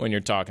when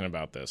you're talking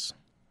about this.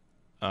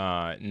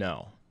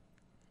 No.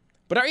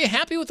 But are you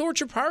happy with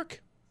Orchard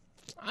Park?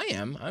 I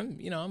am.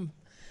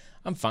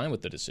 I'm fine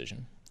with the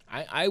decision.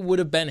 I would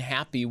have been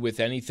happy with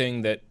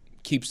anything that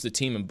keeps the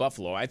team in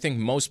Buffalo. I think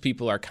most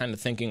people are kind of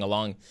thinking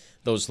along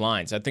those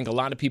lines. I think a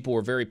lot of people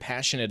were very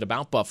passionate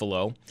about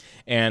Buffalo,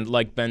 and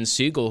like Ben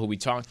Siegel, who we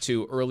talked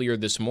to earlier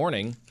this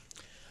morning,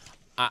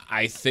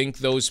 I think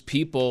those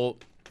people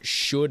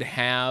should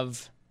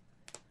have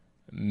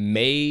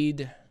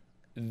made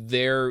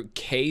their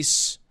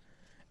case,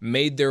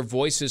 made their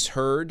voices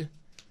heard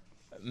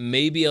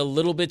maybe a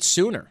little bit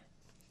sooner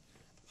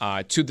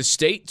to the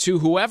state, to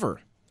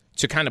whoever,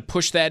 to kind of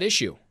push that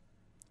issue.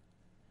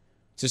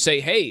 To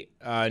say, hey,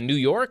 New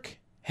York,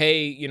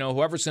 hey,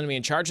 whoever's going to be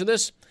in charge of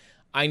this,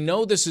 I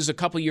know this is a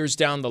couple years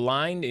down the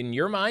line in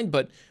your mind,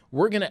 but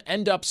we're going to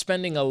end up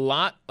spending a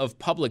lot of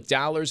public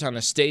dollars on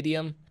a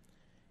stadium.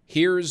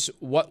 Here's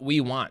what we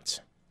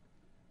want.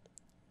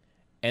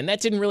 And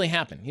that didn't really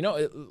happen.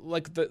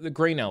 Like the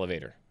grain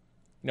elevator.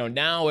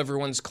 Now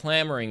everyone's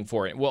clamoring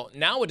for it. Well,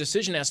 now a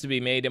decision has to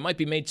be made. It might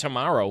be made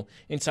tomorrow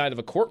inside of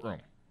a courtroom.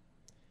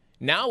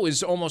 Now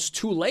is almost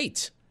too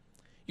late.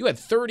 You had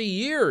 30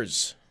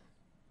 years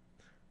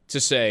to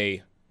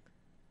say,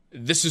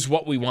 this is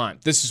what we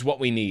want. This is what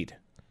we need.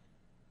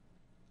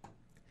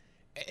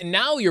 And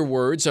now your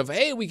words of,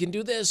 hey, we can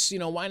do this.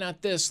 Why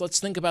not this?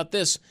 Let's think about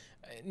this.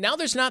 Now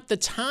there's not the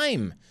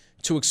time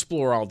to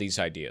explore all these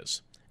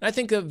ideas. And I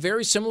think a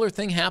very similar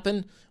thing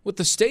happened with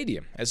the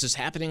stadium, as is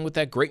happening with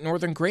that Great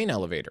Northern Grain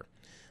elevator.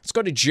 Let's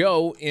go to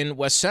Joe in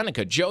West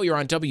Seneca. Joe, you're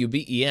on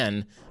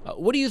WBEN.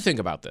 What do you think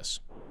about this?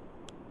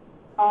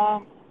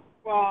 Well,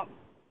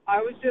 I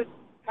was just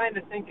kind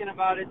of thinking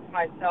about it to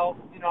myself.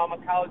 I'm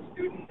a college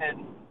student,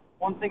 and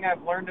one thing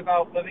I've learned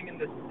about living in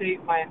the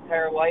state my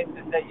entire life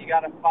is that you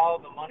got to follow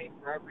the money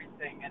for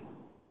everything. And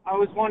I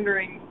was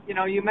wondering,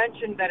 you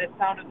mentioned that it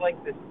sounded like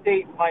the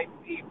state might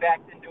be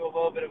backed into a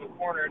little bit of a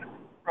corner. And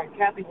from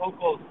Kathy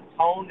Hochul's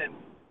tone and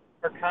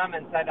her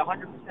comments, I'd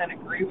 100%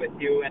 agree with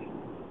you. And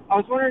I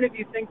was wondering if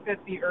you think that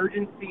the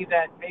urgency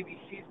that maybe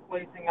she's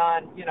placing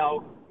on,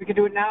 we can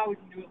do it now, we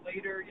can do it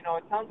later. It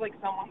sounds like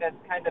someone that's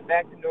kind of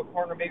backed into a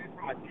corner, maybe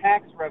from a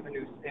tax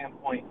revenue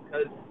standpoint,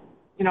 because,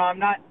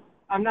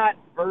 I'm not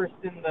versed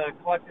in the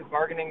collective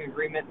bargaining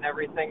agreement and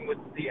everything with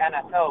the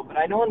NFL, but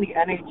I know in the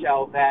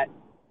NHL that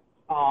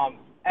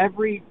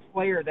every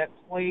player that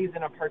plays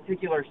in a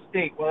particular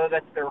state, whether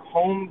that's their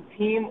home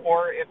team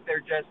or if they're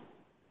just,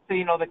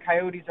 say, the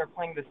Coyotes are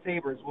playing the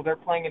Sabres. Well, they're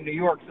playing in New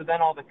York, so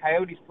then all the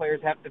Coyotes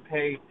players have to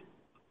pay,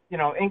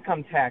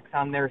 income tax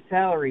on their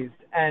salaries.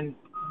 And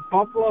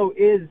Buffalo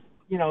is,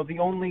 the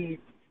only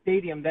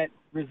stadium that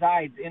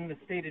resides in the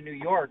state of New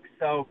York.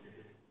 So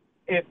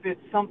if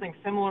it's something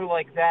similar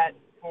like that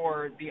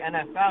for the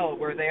NFL,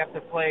 where they have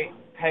to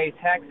pay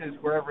taxes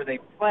wherever they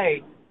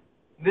play,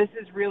 this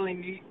is really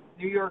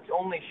New York's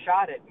only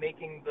shot at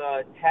making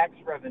the tax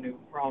revenue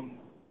from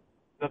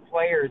the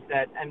players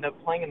that end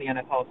up playing in the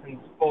NFL, since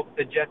both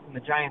the Jets and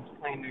the Giants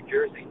play in New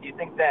Jersey. Do you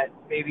think that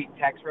maybe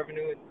tax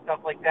revenue and stuff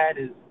like that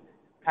is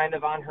kind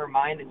of on her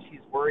mind, and she's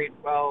worried,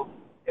 well,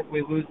 if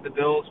we lose the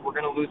Bills, we're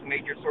going to lose a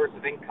major source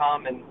of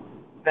income, and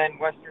then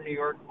Western New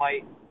York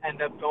might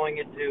end up going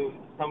into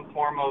some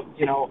form of,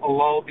 a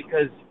lull?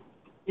 Because,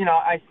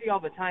 I see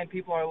all the time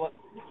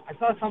I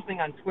saw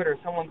something on Twitter,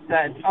 someone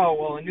said, oh,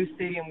 well, a new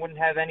stadium wouldn't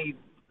have any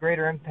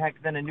greater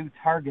impact than a new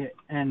Target,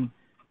 and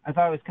I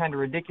thought it was kind of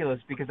ridiculous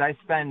because I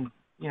spend,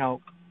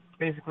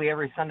 basically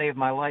every Sunday of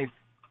my life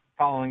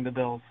following the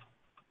Bills.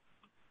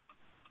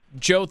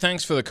 Joe,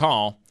 thanks for the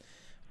call.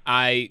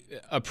 I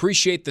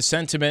appreciate the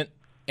sentiment,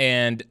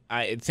 and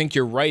I think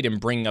you're right in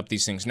bringing up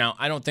these things. Now,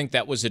 I don't think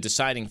that was a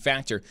deciding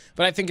factor,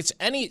 but I think it's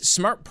any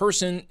smart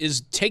person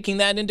is taking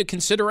that into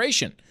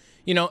consideration.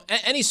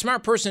 Any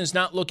smart person is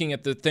not looking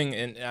at the thing,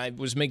 and I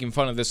was making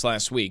fun of this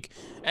last week.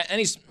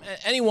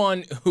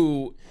 Anyone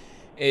who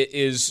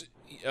is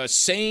a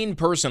sane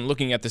person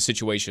looking at the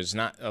situation is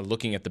not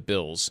looking at the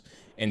Bills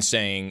and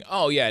saying,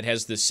 oh, yeah, it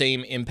has the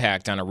same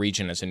impact on a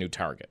region as a new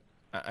Target.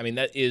 I mean,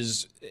 that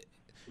is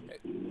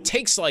 –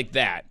 takes like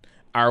that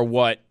are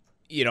what,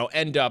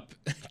 end up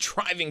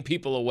driving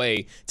people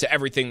away to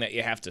everything that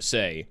you have to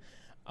say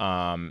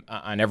on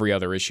every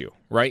other issue,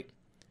 right?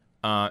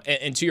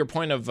 And to your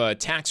point of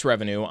tax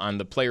revenue on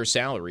the player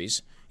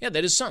salaries, yeah,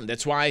 that is something.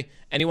 That's why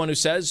anyone who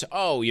says,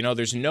 oh,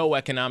 there's no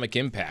economic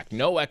impact,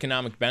 no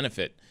economic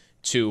benefit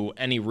to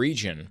any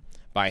region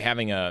by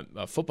having a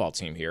football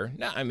team here.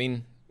 No, I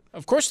mean,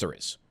 of course there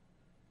is.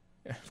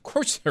 Of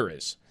course there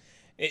is.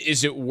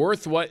 Is it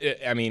worth what?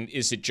 I mean,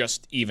 is it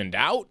just evened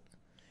out?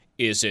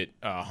 Is it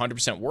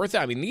 100% worth it?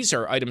 I mean, these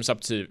are items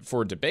up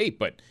for debate,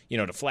 but,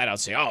 to flat out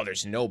say, oh,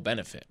 there's no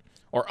benefit.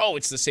 Or, oh,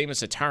 it's the same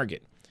as a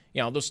Target.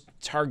 Those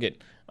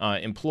Target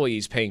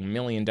employees paying $1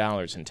 million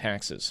in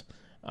taxes.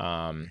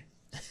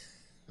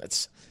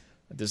 Does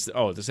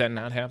that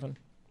not happen?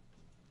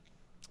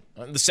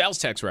 The sales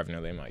tax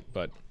revenue, they might,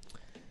 but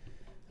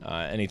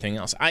anything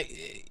else?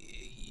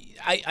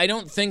 I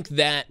don't think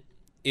that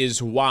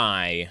is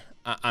why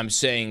I'm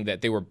saying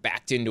that they were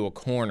backed into a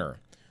corner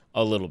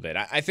a little bit.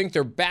 I think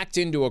they're backed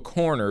into a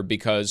corner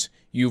because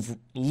you've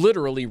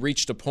literally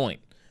reached a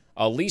point.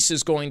 A lease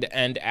is going to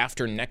end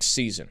after next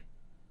season.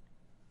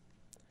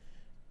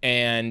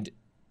 And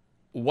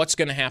what's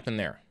going to happen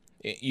there?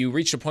 You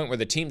reach a point where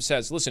the team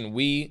says, listen,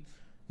 we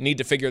need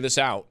to figure this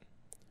out,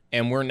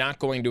 and we're not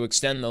going to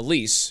extend the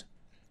lease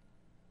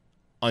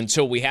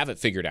until we have it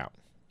figured out.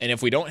 And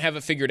if we don't have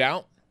it figured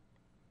out,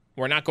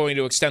 we're not going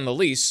to extend the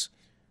lease,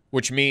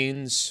 which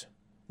means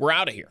we're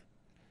out of here.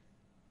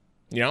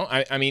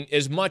 I mean,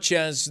 as much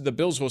as the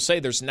Bills will say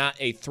there's not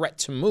a threat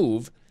to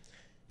move,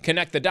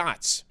 connect the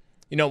dots.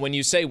 When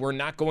you say we're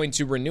not going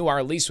to renew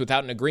our lease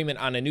without an agreement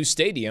on a new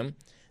stadium,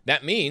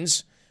 that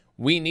means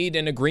we need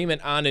an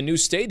agreement on a new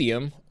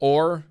stadium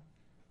or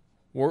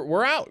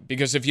we're out.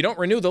 Because if you don't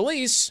renew the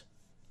lease,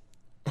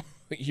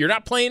 you're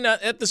not playing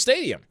at the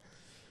stadium.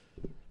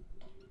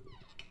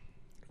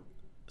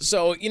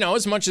 So,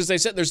 as much as they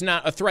said there's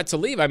not a threat to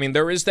leave, I mean,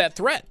 there is that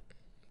threat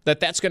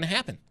that's going to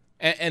happen.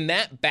 And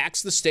that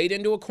backs the state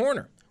into a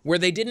corner where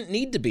they didn't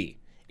need to be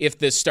if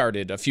this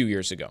started a few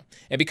years ago.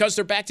 And because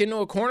they're backed into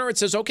a corner, it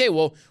says, okay,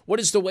 well, what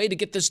is the way to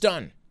get this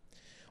done?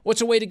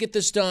 What's a way to get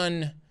this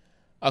done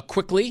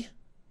quickly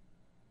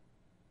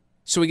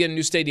so we get a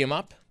new stadium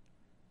up?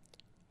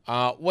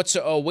 What's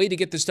a way to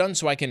get this done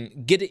so I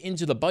can get it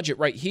into the budget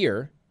right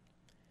here?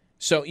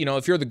 So,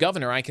 if you're the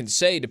governor, I can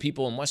say to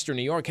people in Western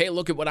New York, hey,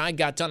 look at what I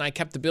got done. I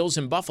kept the Bills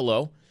in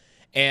Buffalo,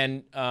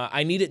 and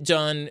I need it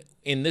done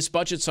in this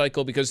budget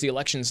cycle because the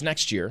election's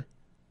next year.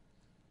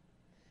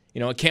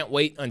 I can't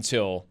wait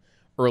until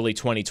early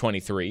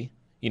 2023,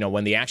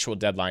 when the actual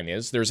deadline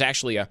is. There's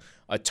actually a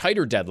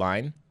tighter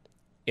deadline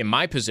in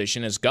my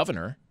position as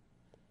governor.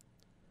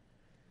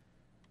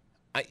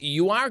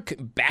 You are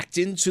backed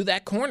into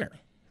that corner.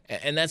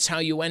 And that's how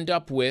you end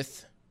up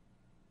with,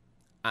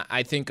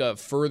 I think, a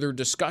further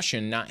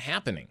discussion not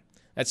happening.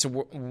 That's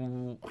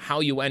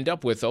how you end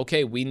up with,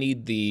 okay, we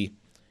need the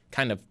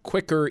kind of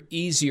quicker,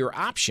 easier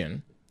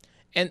option.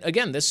 And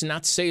again, this is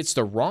not to say it's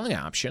the wrong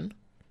option,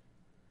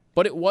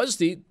 but it was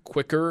the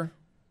quicker,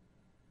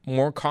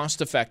 more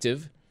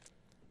cost-effective,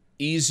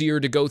 easier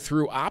to go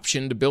through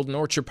option to build an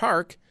Orchard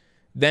Park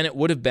than it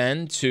would have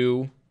been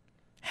to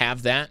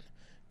have that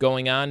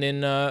going on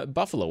in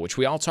Buffalo, which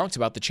we all talked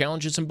about, the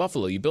challenges in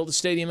Buffalo. You build a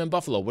stadium in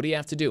Buffalo, what do you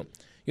have to do?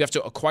 You have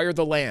to acquire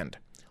the land,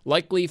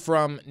 likely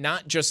from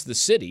not just the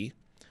city,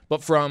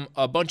 but from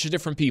a bunch of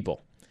different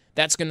people.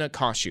 That's going to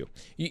cost you.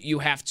 You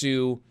have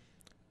to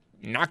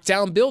knock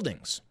down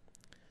buildings.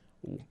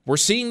 We're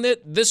seeing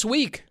that this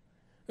week.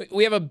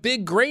 We have a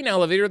big grain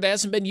elevator that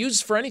hasn't been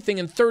used for anything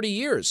in 30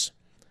 years.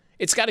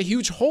 It's got a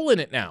huge hole in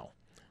it now.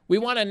 We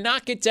want to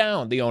knock it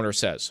down, the owner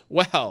says.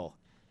 Well,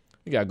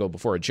 you got to go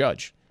before a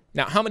judge.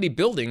 Now, how many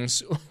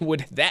buildings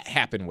would that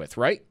happen with,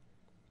 right?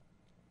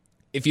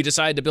 If you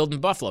decide to build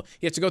in Buffalo,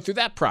 you have to go through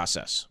that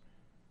process.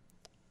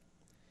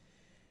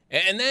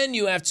 And then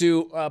you have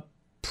to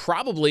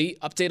probably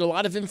update a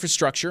lot of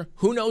infrastructure.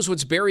 Who knows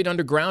what's buried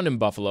underground in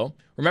Buffalo?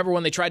 Remember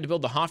when they tried to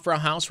build the Hofbrau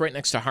House right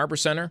next to Harbor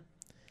Center?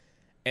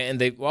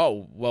 And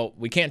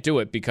we can't do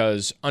it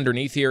because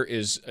underneath here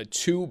is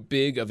too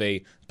big of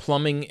a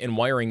plumbing and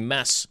wiring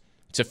mess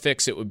to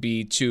fix. It would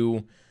be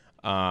too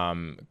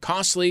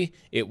costly.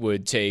 It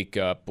would take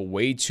up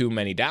way too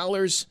many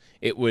dollars.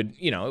 It would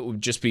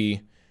just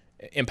be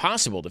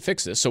impossible to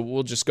fix this. So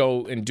we'll just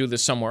go and do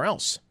this somewhere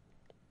else.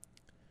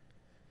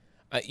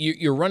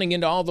 You're running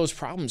into all those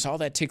problems. All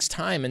that takes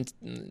time, and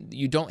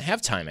you don't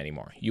have time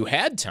anymore. You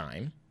had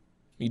time.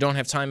 You don't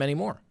have time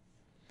anymore.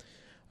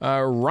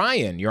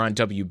 Ryan, you're on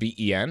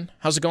WBEN.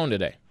 How's it going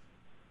today?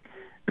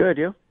 Good,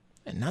 you?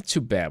 Not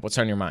too bad. What's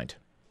on your mind?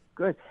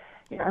 Good.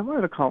 Yeah, I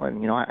wanted to call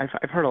in.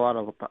 I've heard a lot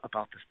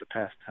about this the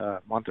past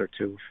month or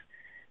two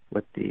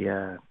with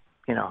the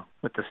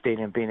with the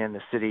stadium being in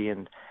the city,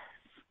 and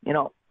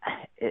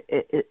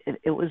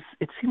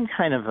it seemed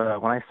kind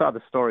of when I saw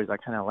the stories, I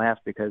kind of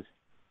laughed because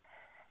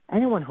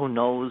anyone who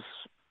knows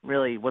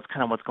really what's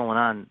going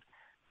on,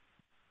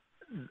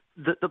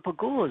 the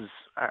Pegulas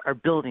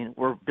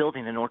were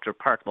building an Orchard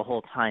Park the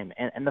whole time,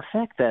 and the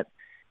fact that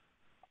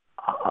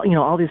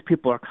all these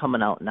people are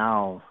coming out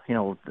now,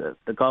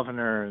 the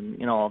governor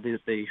and all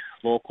the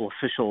local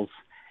officials.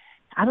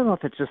 I don't know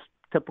if it's just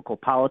typical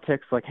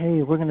politics, like,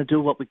 hey, we're going to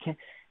do what we can.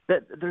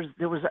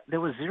 There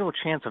was zero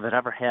chance of it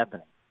ever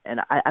happening, and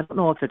I don't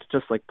know if it's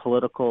just like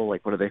political,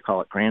 like what do they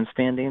call it,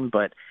 grandstanding,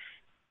 but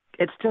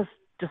it's just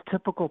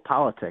typical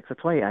politics.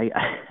 That's why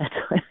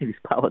these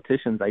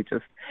politicians,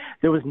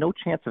 there was no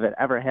chance of it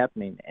ever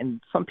happening.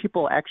 And some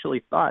people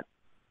actually thought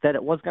that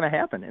it was going to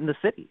happen in the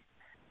city.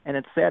 And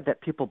it's sad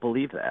that people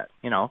believe that,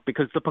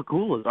 because the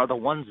Pegulas are the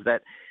ones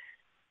that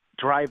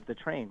drive the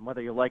train,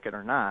 whether you like it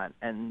or not.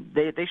 And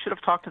they should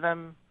have talked to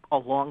them a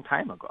long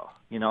time ago,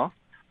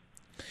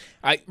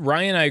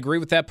 Ryan, I agree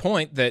with that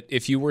point that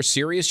if you were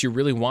serious, you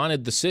really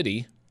wanted the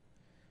city,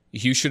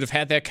 you should have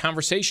had that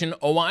conversation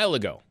a while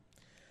ago.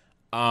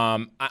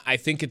 I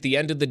think at the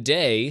end of the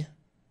day,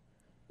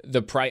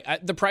 the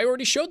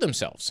priorities showed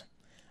themselves.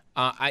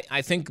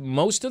 I think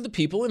most of the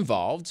people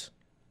involved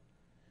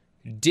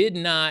did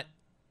not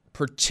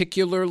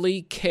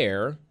particularly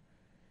care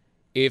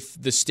if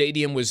the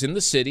stadium was in the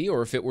city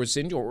or if it was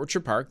in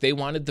Orchard Park. They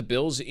wanted the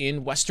Bills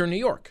in Western New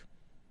York.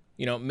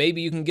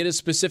 Maybe you can get as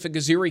specific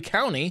as Erie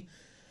County,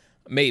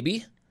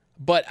 maybe.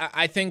 But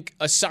I think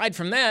aside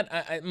from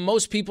that,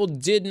 most people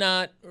did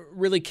not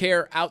really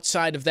care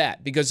outside of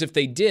that, because if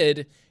they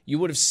did, you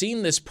would have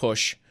seen this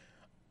push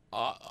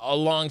a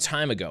long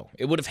time ago.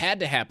 It would have had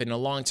to happen a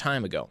long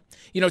time ago.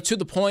 To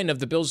the point of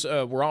the Bills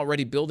were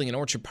already building in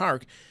Orchard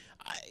Park,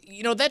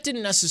 that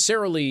didn't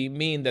necessarily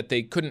mean that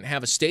they couldn't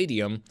have a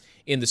stadium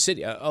in the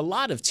city. A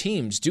lot of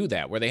teams do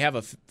that, where they have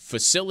a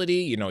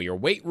facility, your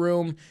weight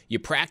room, you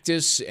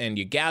practice and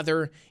you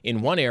gather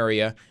in one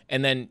area,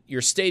 and then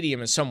your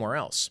stadium is somewhere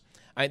else.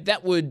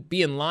 That would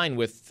be in line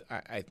with,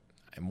 I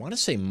want to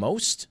say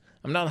most,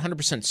 I'm not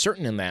 100%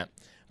 certain in that,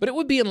 but it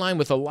would be in line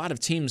with a lot of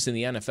teams in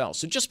the NFL.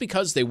 So just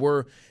because they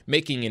were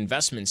making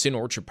investments in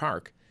Orchard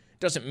Park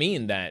doesn't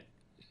mean that,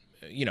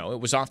 it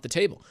was off the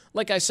table.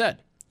 Like I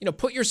said,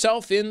 put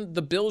yourself in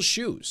the Bills'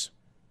 shoes.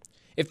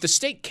 If the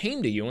state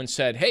came to you and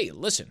said, hey,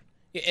 listen,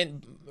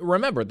 and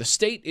remember, the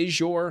state is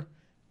your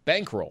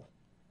bankroll,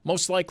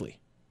 most likely.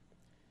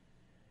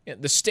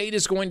 The state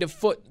is going to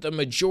foot the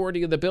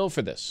majority of the bill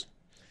for this.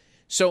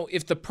 So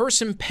if the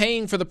person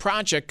paying for the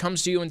project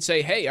comes to you and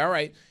say, hey, all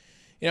right,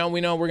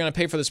 we know we're going to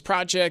pay for this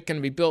project, going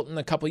to be built in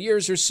a couple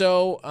years or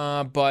so,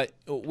 but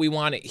we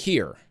want it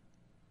here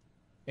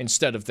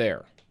instead of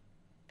there.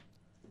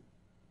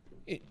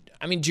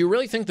 Do you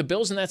really think the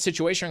Bills in that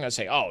situation are going to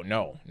say, oh,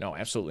 no,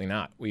 absolutely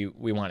not. We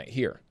want it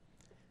here?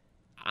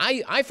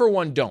 I for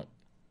one, don't.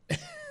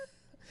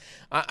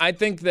 I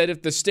think that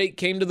if the state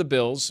came to the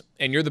Bills,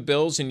 and you're the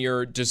Bills, and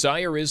your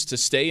desire is to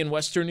stay in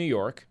Western New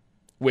York,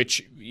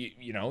 which,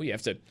 you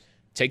have to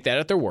take that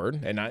at their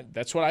word, and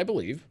that's what I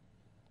believe,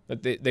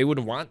 that they would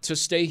want to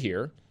stay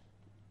here.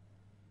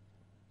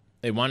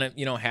 They want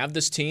to, have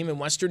this team in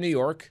Western New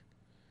York.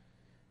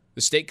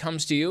 The state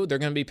comes to you. They're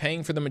going to be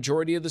paying for the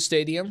majority of the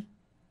stadium.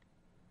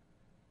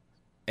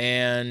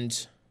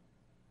 And,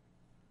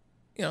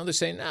 they're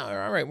saying, no,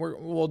 all right,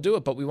 we'll do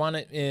it, but we want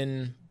it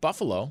in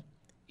Buffalo.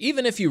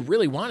 Even if you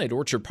really wanted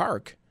Orchard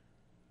Park,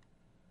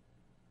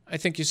 I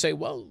think you say,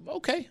 well,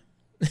 okay,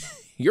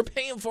 you're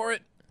paying for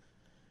it.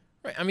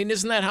 Right? I mean,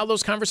 isn't that how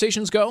those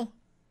conversations go?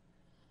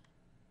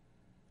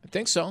 I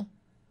think so.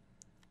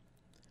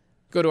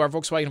 Go to our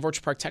Volkswagen of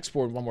Orchard Park text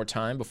board one more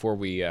time before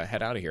we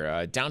head out of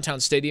here. Downtown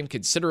stadium,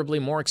 considerably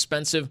more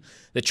expensive.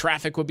 The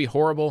traffic would be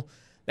horrible.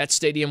 That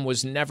stadium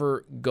was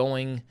never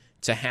going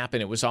to happen.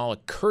 It was all a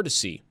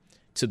courtesy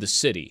to the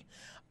city.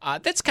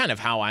 That's kind of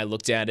how I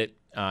looked at it.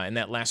 And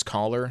that last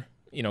caller,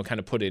 kind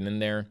of put it in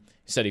there.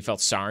 He said he felt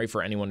sorry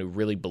for anyone who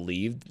really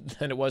believed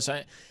that it was.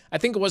 I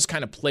think it was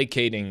kind of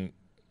placating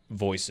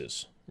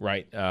voices,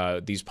 right?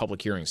 These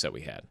public hearings that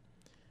we had.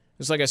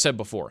 It's like I said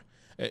before.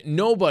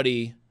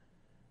 Nobody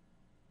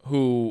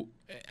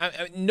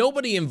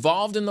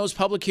involved in those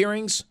public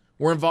hearings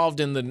were involved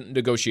in the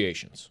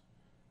negotiations.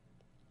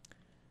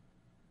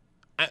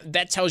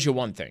 That tells you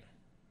one thing.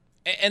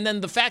 And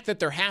then the fact that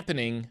they're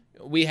happening,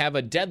 we have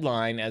a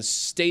deadline as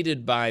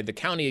stated by the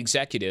county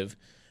executive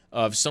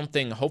of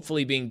something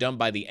hopefully being done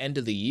by the end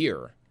of the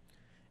year,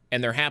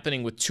 and they're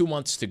happening with 2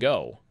 months to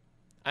go.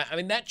 I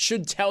mean, that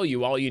should tell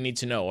you all you need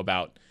to know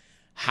about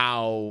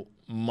how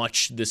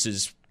much this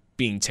is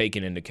being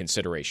taken into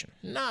consideration.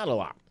 Not a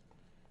lot.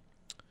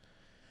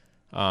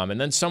 And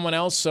then someone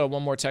else,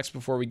 one more text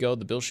before we go.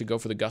 The Bills should go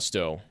for the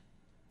gusto.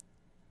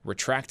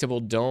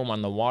 Retractable dome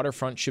on the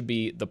waterfront should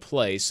be the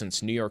play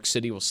since New York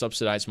City will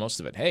subsidize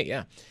most of it. Hey,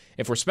 yeah.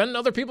 If we're spending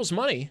other people's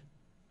money,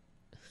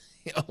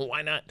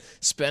 why not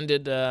spend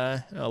it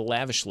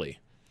lavishly?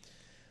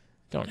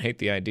 Don't hate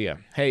the idea.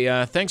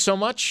 Hey, thanks so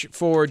much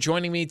for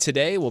joining me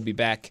today. We'll be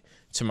back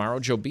tomorrow.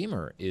 Joe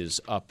Beamer is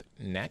up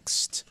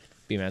next.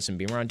 Beamer and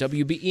Beamer on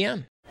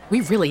WBEN.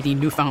 We really need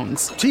new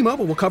phones.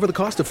 T-Mobile will cover the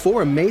cost of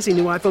 4 amazing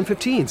new iPhone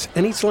 15s,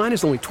 and each line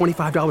is only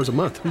 $25 a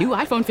month. New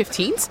iPhone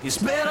 15s? It's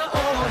better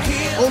over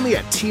here. Only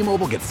at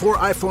T-Mobile, get 4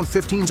 iPhone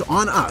 15s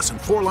on us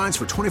and 4 lines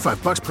for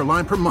 $25 per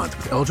line per month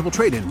with eligible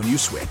trade-in when you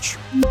switch.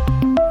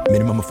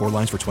 Minimum of 4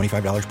 lines for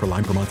 $25 per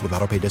line per month with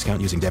autopay discount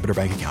using debit or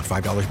bank account.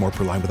 $5 more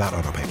per line without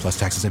autopay, plus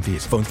taxes and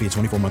fees. Phone fee at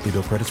 24 monthly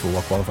bill credits for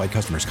well-qualified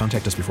customers.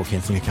 Contact us before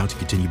canceling account to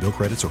continue bill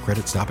credits or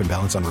credit stop and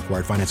balance on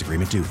required finance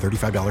agreement due.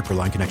 $35 per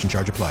line connection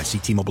charge applies. See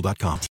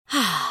T-Mobile.com.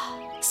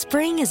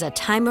 Spring is a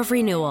time of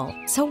renewal,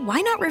 so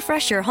why not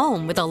refresh your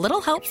home with a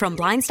little help from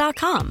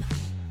Blinds.com?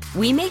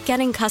 We make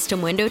getting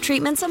custom window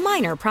treatments a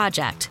minor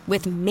project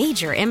with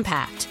major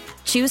impact.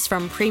 Choose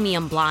from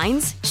premium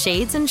blinds,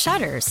 shades, and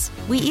shutters.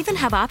 We even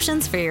have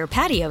options for your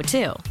patio,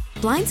 too.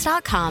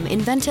 Blinds.com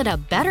invented a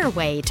better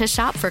way to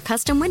shop for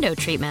custom window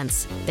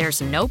treatments.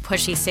 There's no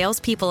pushy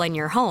salespeople in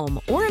your home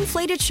or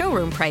inflated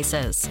showroom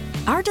prices.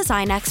 Our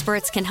design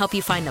experts can help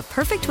you find the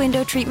perfect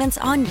window treatments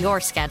on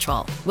your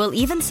schedule. We'll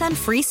even send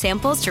free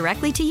samples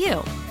directly to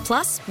you.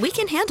 Plus, we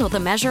can handle the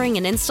measuring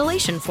and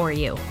installation for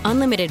you.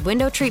 Unlimited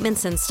window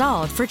treatments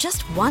installed for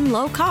just one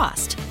low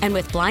cost. And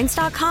with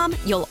Blinds.com,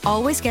 you'll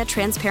always get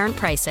transparent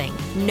pricing.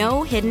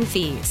 No hidden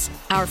fees.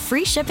 Our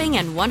free shipping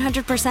and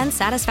 100%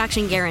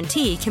 satisfaction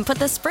guarantee can put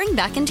the spring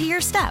back into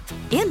your step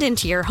and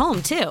into your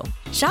home, too.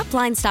 Shop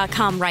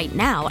Blinds.com right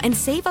now and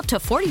save up to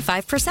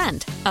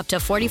 45%. Up to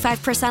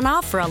 45%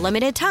 off for a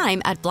limited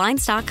time at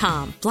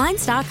Blinds.com.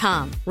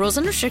 Blinds.com. Rules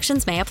and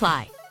restrictions may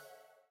apply.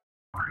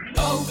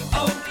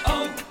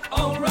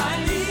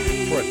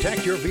 O'Reilly.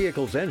 Protect your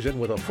vehicle's engine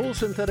with a full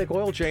synthetic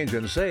oil change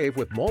and save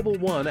with Mobil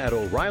 1 at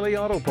O'Reilly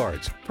Auto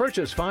Parts.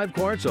 Purchase 5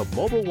 quarts of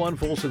Mobil 1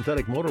 full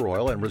synthetic motor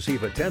oil and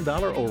receive a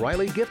 $10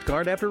 O'Reilly gift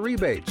card after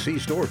rebate. See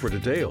store for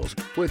details.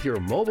 With your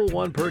Mobil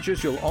 1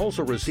 purchase, you'll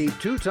also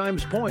receive 2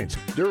 times points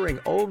during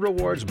O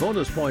Rewards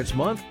Bonus Points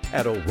Month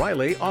at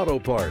O'Reilly Auto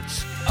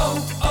Parts.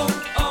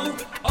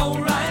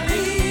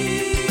 O'Reilly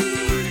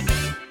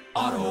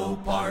Auto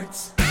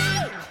Parts.